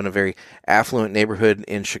obviously live in a very affluent neighborhood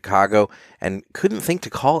in Chicago and couldn't think to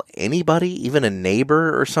call anybody, even a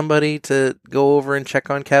neighbor or somebody, to go over and check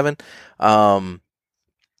on Kevin.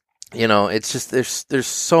 It's just, there's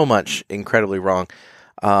so much incredibly wrong.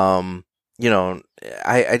 I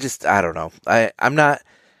don't know.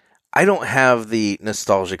 I don't have the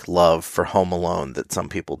nostalgic love for Home Alone that some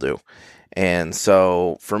people do. And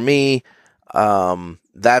so for me,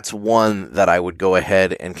 that's one that I would go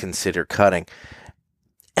ahead and consider cutting.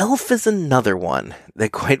 Elf is another one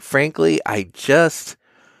that, quite frankly, I just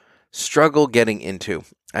struggle getting into.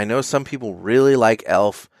 I know some people really like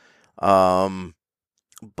Elf, but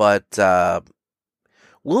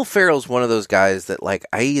Will Ferrell's one of those guys that,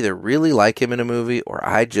 I either really like him in a movie or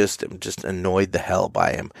I just am just annoyed the hell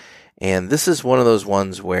by him. And this is one of those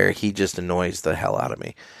ones where he just annoys the hell out of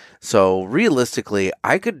me. So realistically,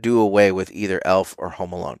 I could do away with either Elf or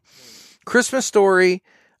Home Alone. Christmas Story,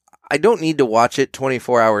 I don't need to watch it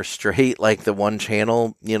 24 hours straight like the one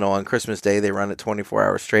channel. On Christmas Day, they run it 24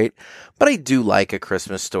 hours straight. But I do like A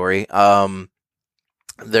Christmas Story.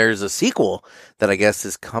 There's a sequel that I guess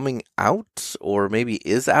is coming out or maybe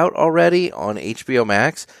is out already on HBO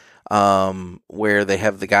Max, where they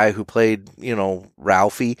have the guy who played,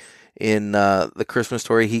 Ralphie in The Christmas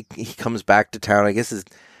Story. He comes back to town. I guess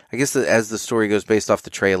as the story goes, based off the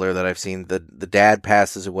trailer that I've seen, the dad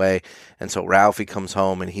passes away, and so Ralphie comes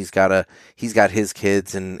home and he's got his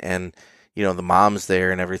kids and the mom's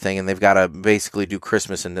there and everything, and they've got to basically do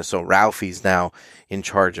Christmas, and so Ralphie's now in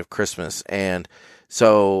charge of Christmas. And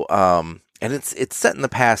so, and it's set in the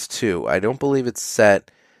past too. I don't believe it's set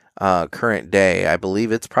current day. I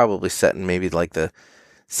believe it's probably set in maybe like the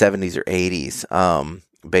 70s or 80s,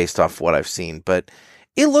 based off what I've seen. But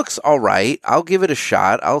it looks all right. I'll give it a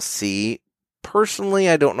shot. I'll see. Personally,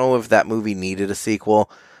 I don't know if that movie needed a sequel.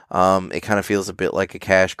 It kind of feels a bit like a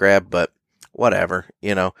cash grab, but whatever,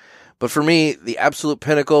 But for me, the absolute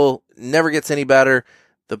pinnacle, never gets any better.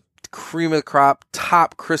 The cream of the crop,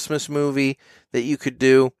 top Christmas movie that you could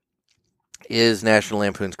do is National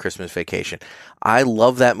Lampoon's Christmas Vacation. I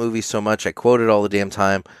love that movie so much. I quote it all the damn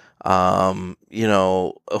time. One of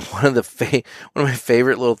my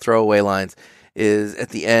favorite little throwaway lines is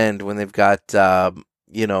at the end when they've got, Bill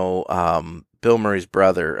Murray's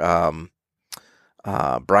brother,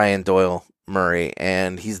 Brian Doyle Murray,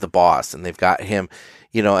 and he's the boss, and they've got him,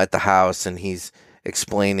 at the house, and he's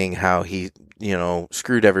explaining how he,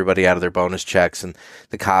 screwed everybody out of their bonus checks, and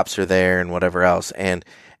the cops are there and whatever else. And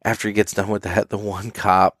after he gets done with that, the one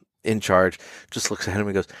cop in charge just looks at him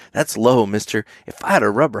and goes, "That's low, mister. If I had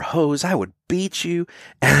a rubber hose, I would beat you."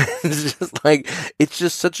 And it's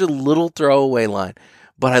just such a little throwaway line,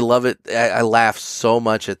 but I love it. I laugh so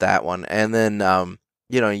much at that one. And then,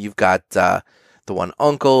 you've got, the one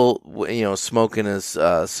uncle, smoking his,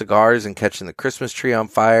 cigars and catching the Christmas tree on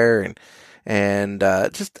fire.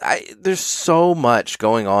 There's so much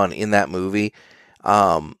going on in that movie,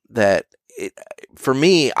 that for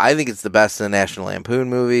me, I think it's the best of the National Lampoon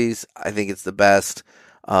movies. I think it's the best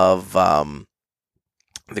of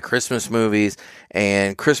the Christmas movies,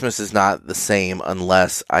 and Christmas is not the same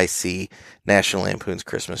unless I see National Lampoon's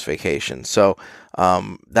Christmas Vacation. So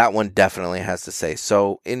that one definitely has to say.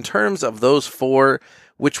 So in terms of those four,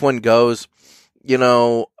 which one goes?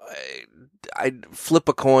 I'd flip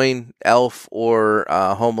a coin, Elf or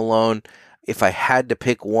Home Alone. If I had to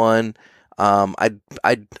pick one,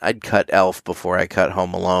 I'd cut Elf before I cut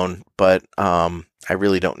Home Alone, but I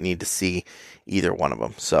really don't need to see either one of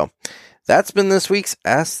them. So that's been this week's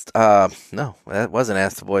no, that wasn't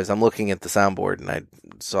Ask the Boys. I'm looking at the soundboard and I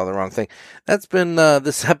saw the wrong thing. That's been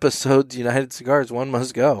this episode's United Cigars One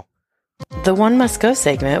Must Go. The One Must Go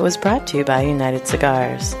segment was brought to you by United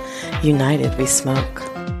Cigars. United we smoke.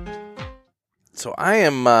 So I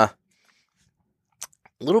am a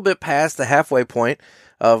little bit past the halfway point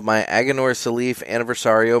of my Aganorsa Leaf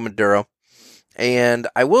Anniversario Maduro. And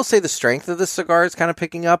I will say the strength of this cigar is kind of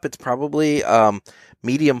picking up. It's probably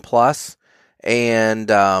medium plus, and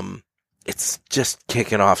it's just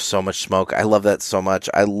kicking off so much smoke. I love that so much.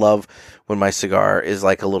 I love when my cigar is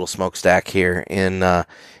like a little smokestack here in the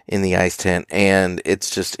ice tent, and it's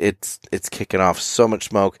just it's kicking off so much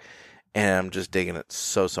smoke, and I'm just digging it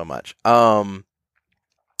so much.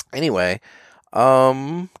 Anyway,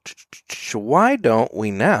 why don't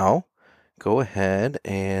we now go ahead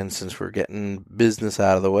and, since we're getting business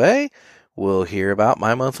out of the way, we'll hear about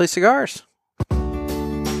my monthly cigars.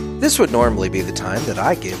 This would normally be the time that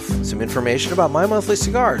I give some information about my monthly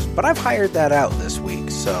cigars, but I've hired that out this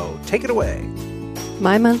week, so take it away.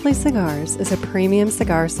 My Monthly Cigars is a premium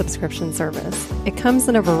cigar subscription service. It comes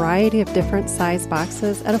in a variety of different size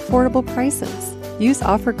boxes at affordable prices. Use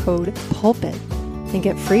offer code PULPIT and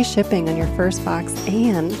get free shipping on your first box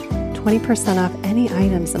and 20% off any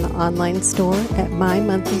items in the online store at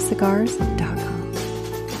mymonthlycigars.com.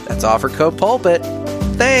 That's offer code PULPIT.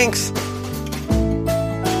 Thanks!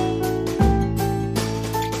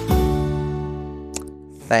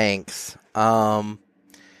 Thanks.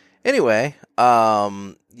 Anyway,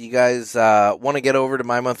 you guys want to get over to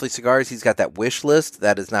My Monthly Cigars. He's got that wish list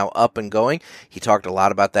that is now up and going. He talked a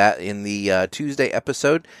lot about that in the Tuesday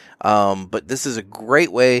episode. But this is a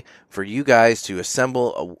great way for you guys to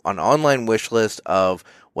assemble an online wish list of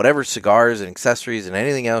whatever cigars and accessories and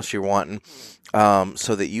anything else you're wanting,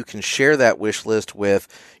 so that you can share that wish list with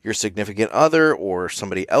your significant other or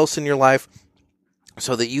somebody else in your life,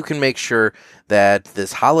 so that you can make sure that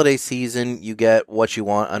this holiday season you get what you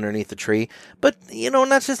want underneath the tree. But,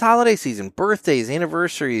 not just holiday season, birthdays,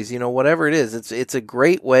 anniversaries, whatever it is. It's a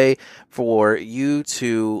great way for you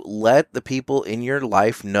to let the people in your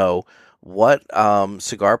life know what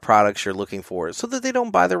cigar products you're looking for, so that they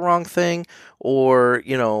don't buy the wrong thing or,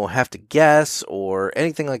 have to guess or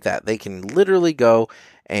anything like that. They can literally go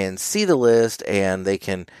and see the list, and they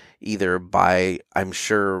can either buy, I'm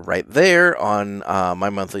sure, right there on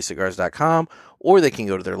mymonthlycigars.com, or they can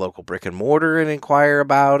go to their local brick and mortar and inquire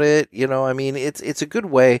about it. It's a good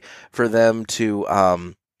way for them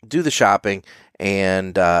to do the shopping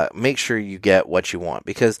and make sure you get what you want,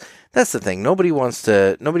 because that's the thing. Nobody wants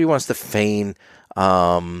to feign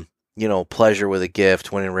pleasure with a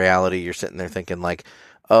gift, when in reality you're sitting there thinking like,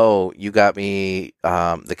 oh, you got me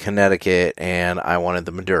the Connecticut and I wanted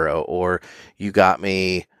the Maduro, or you got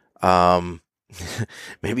me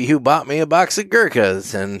maybe you bought me a box of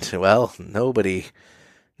Gurkhas, and well, nobody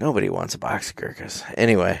wants a box of Gurkhas.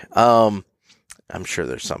 Anyway, I'm sure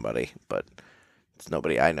there's somebody, but it's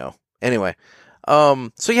nobody I know. Anyway,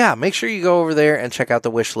 so yeah, make sure you go over there and check out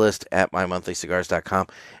the wish list at mymonthlycigars.com.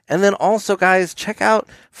 And then also, guys, check out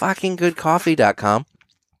fuckinggoodcoffee.com,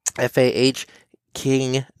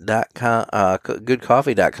 FAHking.com,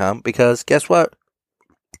 goodcoffee.com, because guess what?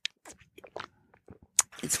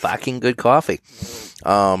 It's fucking good coffee.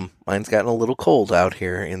 Mine's gotten a little cold out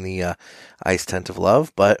here in the ice tent of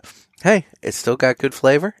love, but hey, it's still got good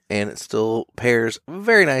flavor, and it still pairs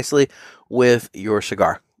very nicely with your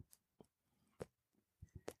cigar.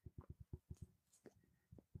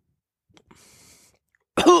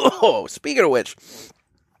 Oh, speaking of which,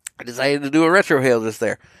 I decided to do a retrohale just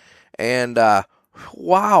there. And,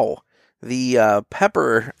 wow, the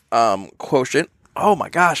pepper quotient, oh my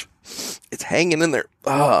gosh, it's hanging in there.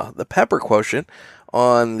 The pepper quotient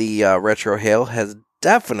on the retrohale has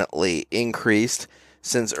definitely increased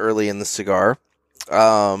since early in the cigar.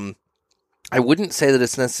 I wouldn't say that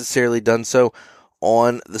it's necessarily done so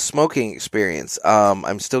on the smoking experience.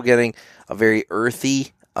 I'm still getting a very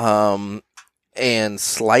earthy and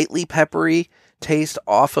slightly peppery taste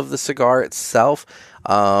off of the cigar itself,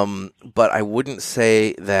 but I wouldn't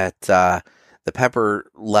say that the pepper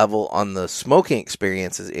level on the smoking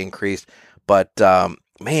experience has increased. But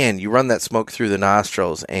man, you run that smoke through the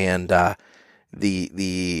nostrils, and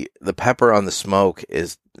the pepper on the smoke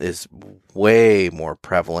is way more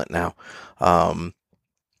prevalent now.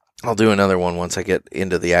 I'll do another one once I get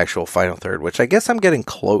into the actual final third, which I guess I'm getting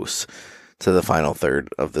close to the final third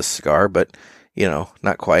of this cigar, but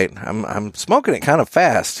not quite. I'm smoking it kind of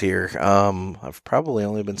fast here. I've probably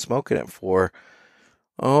only been smoking it for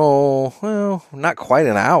not quite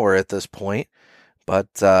an hour at this point, but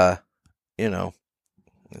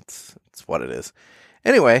it's what it is.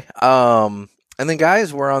 Anyway, and then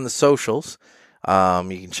guys, we're on the socials.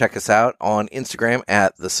 You can check us out on Instagram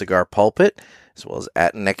at The Cigar Pulpit, as well as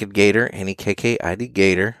at Naked Gator, NEKKID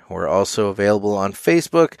Gator. We're also available on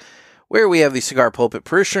Facebook, where we have the Cigar Pulpit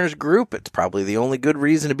Parishioners group. It's probably the only good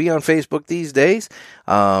reason to be on Facebook these days.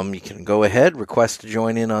 You can go ahead, request to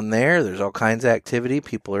join in on there. There's all kinds of activity.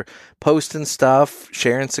 People are posting stuff,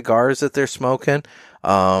 sharing cigars that they're smoking.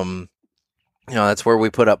 That's where we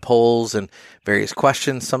put up polls and various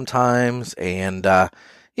questions sometimes. And,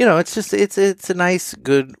 it's a nice,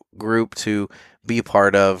 good group to be a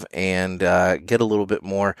part of and get a little bit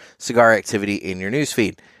more cigar activity in your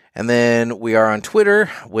newsfeed. And then we are on Twitter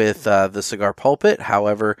with the Cigar Pulpit.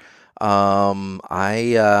 However,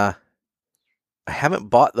 I haven't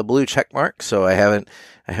bought the blue check mark, so I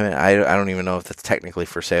don't even know if that's technically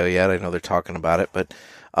for sale yet. I know they're talking about it, but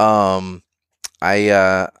I'm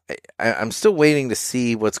still waiting to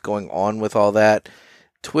see what's going on with all that.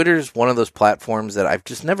 Twitter's one of those platforms that I've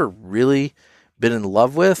just never really been in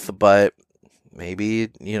love with, but maybe,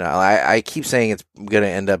 I keep saying it's going to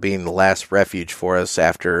end up being the last refuge for us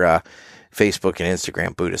after Facebook and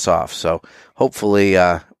Instagram boot us off. So hopefully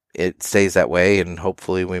it stays that way, and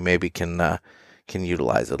hopefully we maybe can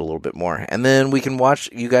utilize it a little bit more. And then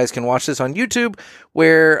you guys can watch this on YouTube,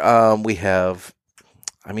 where we have,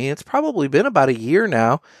 it's probably been about a year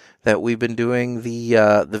now that we've been doing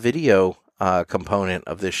the video component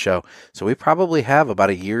of this show. So we probably have about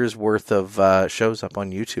a year's worth of shows up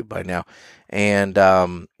on YouTube by now. And,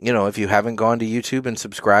 if you haven't gone to YouTube and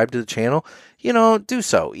subscribed to the channel, do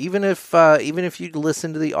so. Even if you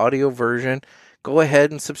listen to the audio version, go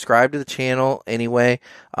ahead and subscribe to the channel anyway.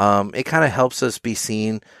 It kind of helps us be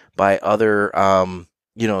seen by other,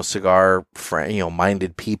 cigar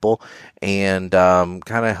minded people, and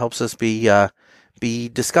kind of helps us be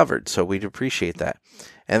discovered. So we'd appreciate that.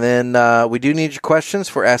 And then we do need your questions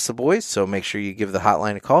for Ask the Boys, so make sure you give the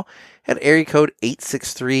hotline a call at area code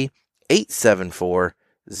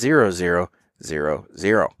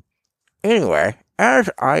 863-874-0000. Anyway, as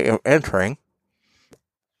I am entering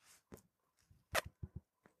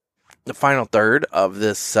the final third of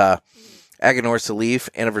this Aganorsa Leaf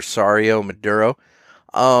Anniversario Maduro,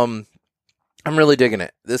 I'm really digging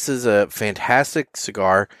it. This is a fantastic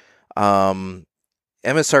cigar.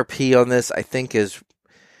 MSRP on this, I think, is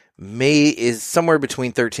somewhere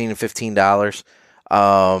between $13 and $15.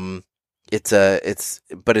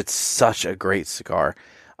 But it's such a great cigar.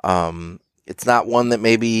 It's not one that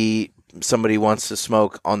maybe somebody wants to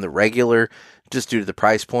smoke on the regular just due to the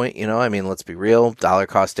price point. Let's be real, dollar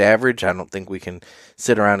cost average. I don't think we can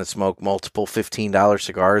sit around and smoke multiple $15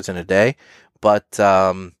 cigars in a day, but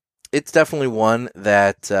it's definitely one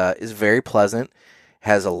that is very pleasant,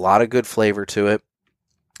 has a lot of good flavor to it,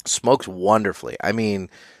 smokes wonderfully.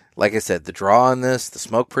 Like I said, the draw on this, the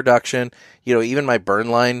smoke production, even my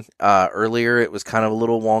burn line earlier, it was kind of a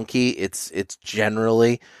little wonky. It's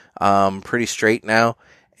generally pretty straight now,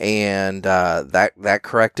 and that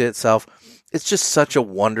corrected itself. It's just such a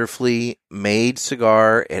wonderfully made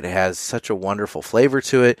cigar. It has such a wonderful flavor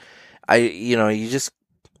to it. It's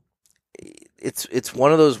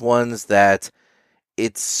one of those ones that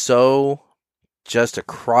it's so just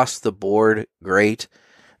across the board great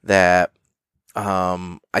that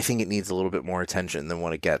I think it needs a little bit more attention than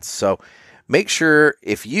what it gets. So make sure,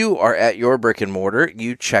 if you are at your brick and mortar,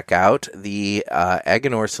 you check out the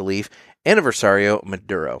Aganorsa Leaf Anniversario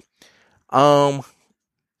Maduro.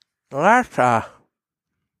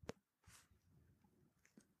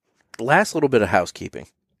 last little bit of housekeeping.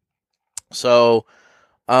 So,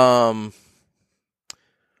 I've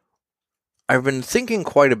been thinking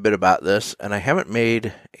quite a bit about this, and I haven't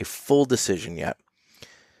made a full decision yet.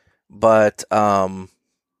 But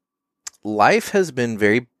life has been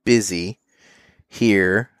very busy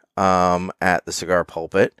here at the Cigar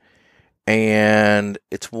Pulpit, and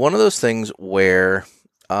it's one of those things where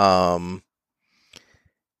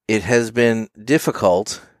it has been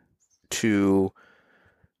difficult to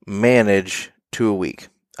manage 2 a week.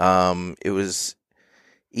 It was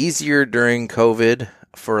easier during COVID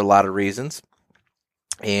for a lot of reasons.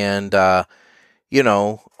 And, throughout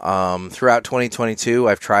 2022,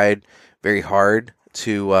 I've tried very hard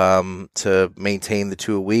to maintain the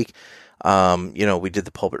 2 a week. We did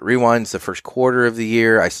the Pulpit Rewinds the first quarter of the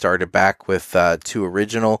year. I started back with 2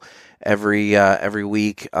 original every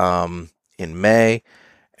week in May.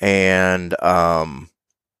 And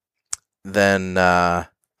then I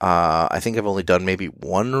think I've only done maybe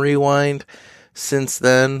 1 rewind since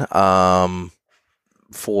then. If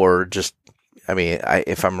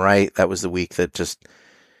I'm right, that was the week that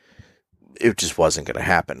it just wasn't going to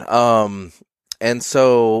happen. And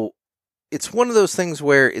so it's one of those things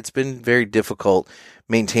where it's been very difficult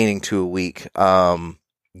maintaining 2 a week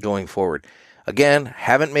going forward. Again,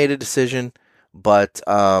 haven't made a decision, but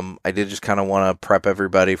I did just kind of want to prep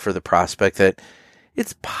everybody for the prospect that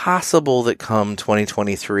it's possible that come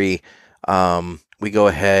 2023, we go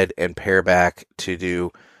ahead and pare back to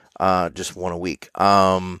do just 1 a week.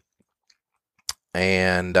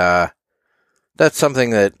 And that's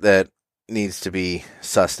something that needs to be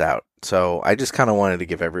sussed out. So I just kind of wanted to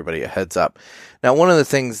give everybody a heads up. Now, one of the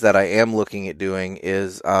things that I am looking at doing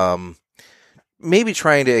is maybe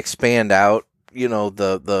trying to expand out,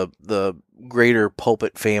 the greater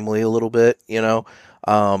pulpit family a little bit.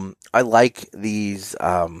 I like these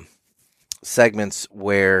segments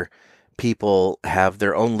where people have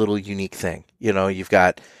their own little unique thing. You've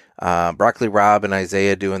got Broccoli Rob and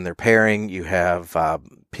Isaiah doing their pairing. You have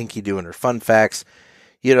Pinky doing her fun facts.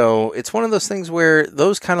 It's one of those things where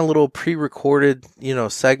those kind of little pre-recorded,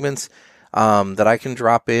 segments that I can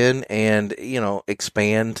drop in and,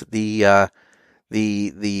 expand the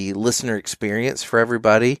listener experience for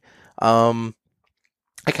everybody. I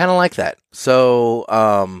kind of like that.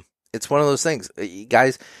 So it's one of those things.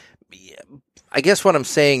 Guys, I guess what I'm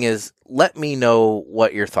saying is let me know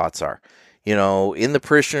what your thoughts are. In the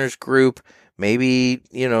parishioners group, maybe,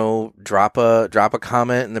 drop a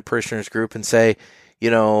comment in the parishioners group and say,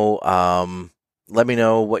 let me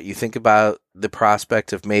know what you think about the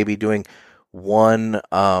prospect of maybe doing 1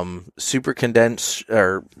 super condensed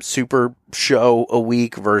or super show a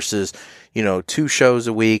week versus, 2 shows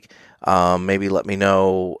a week. Maybe let me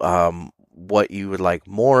know what you would like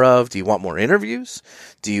more of. Do you want more interviews?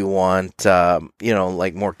 Do you want,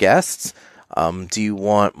 more guests? Do you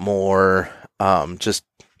want more just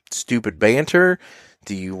stupid banter?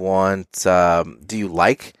 Do you like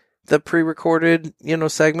the pre-recorded,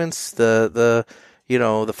 segments, the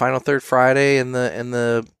Final Third Friday and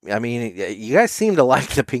you guys seem to like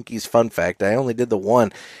the Pinky's Fun Fact. I only did the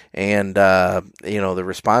 1 and, the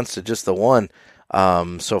response to just the 1,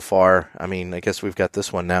 so far, I guess we've got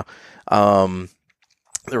this one now.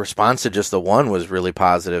 The response to just the 1 was really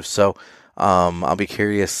positive. So, I'll be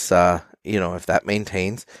curious, if that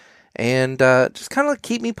maintains. And just kind of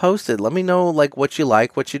keep me posted. Let me know what you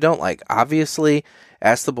like, what you don't like. Obviously,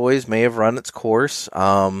 Ask the Boys may have run its course.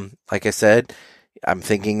 Like I said, I'm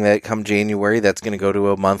thinking that come January, that's going to go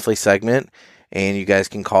to a monthly segment, and you guys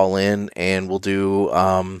can call in, and we'll do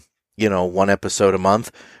 1 episode a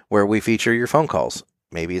month where we feature your phone calls.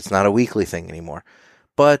 Maybe it's not a weekly thing anymore,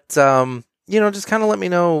 but just kind of let me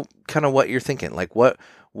know kind of what you're thinking.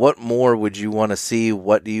 What more would you want to see?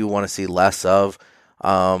 What do you want to see less of?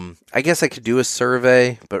 I guess I could do a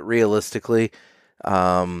survey, but realistically,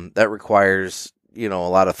 that requires, a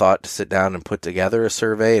lot of thought to sit down and put together a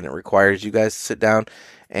survey, and it requires you guys to sit down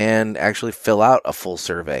and actually fill out a full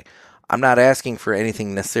survey. I'm not asking for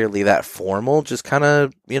anything necessarily that formal, just kind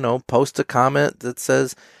of, post a comment that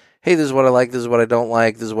says, hey, this is what I like, this is what I don't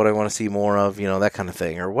like, this is what I want to see more of, that kind of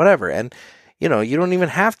thing, or whatever. And, you don't even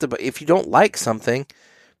have to, but if you don't like something,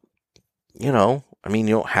 you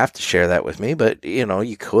don't have to share that with me, but,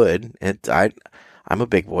 you could. I'm a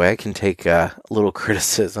big boy. I can take a little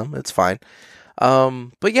criticism. It's fine.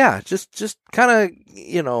 But yeah, just kind of,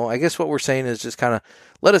 I guess what we're saying is just kind of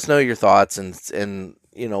let us know your thoughts and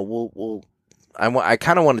I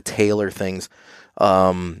kind of want to tailor things,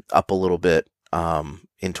 up a little bit,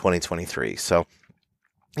 in 2023. So,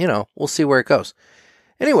 we'll see where it goes.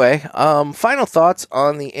 Anyway, final thoughts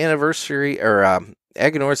on the anniversary or,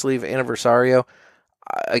 Aganorsa Leaf Anniversario.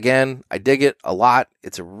 again, I dig it a lot.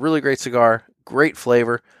 It's a really great cigar, great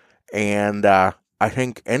flavor, and I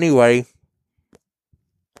think anybody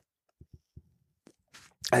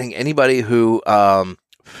who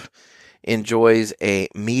enjoys a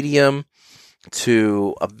medium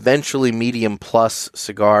to eventually medium plus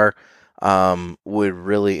cigar would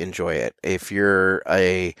really enjoy it. If you're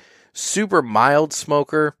a super mild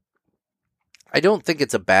smoker, I don't think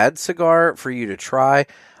it's a bad cigar for you to try.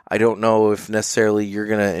 I don't know if necessarily you're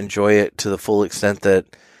going to enjoy it to the full extent that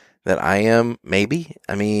I am. Maybe.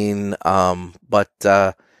 I mean, but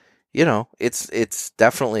you know, it's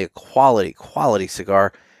definitely a quality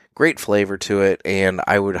cigar. Great flavor to it, and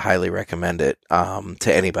I would highly recommend it to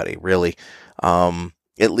anybody, really,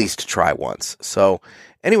 at least to try once. So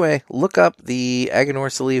anyway, look up the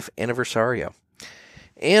Aganorsa Leaf Anniversario.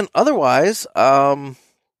 And otherwise, I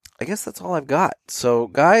guess that's all I've got. So,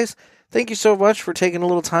 guys, thank you so much for taking a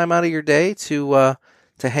little time out of your day to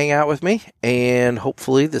hang out with me. And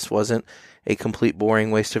hopefully this wasn't a complete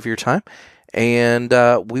boring waste of your time. And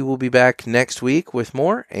we will be back next week with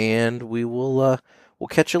more, and we'll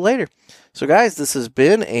catch you later. So, guys, this has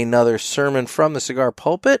been another sermon from the Cigar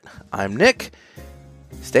Pulpit. I'm Nick.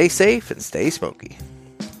 Stay safe and stay smoky.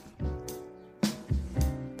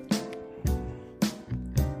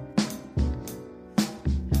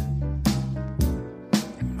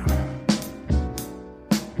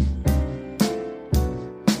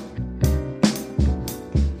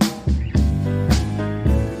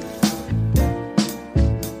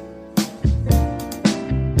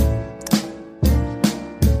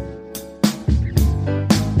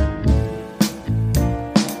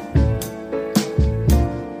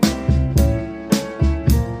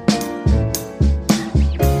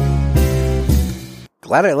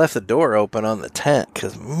 Glad I left the door open on the tent,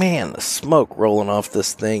 because, man, the smoke rolling off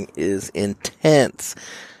this thing is intense.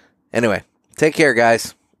 Anyway, take care,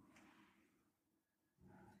 guys.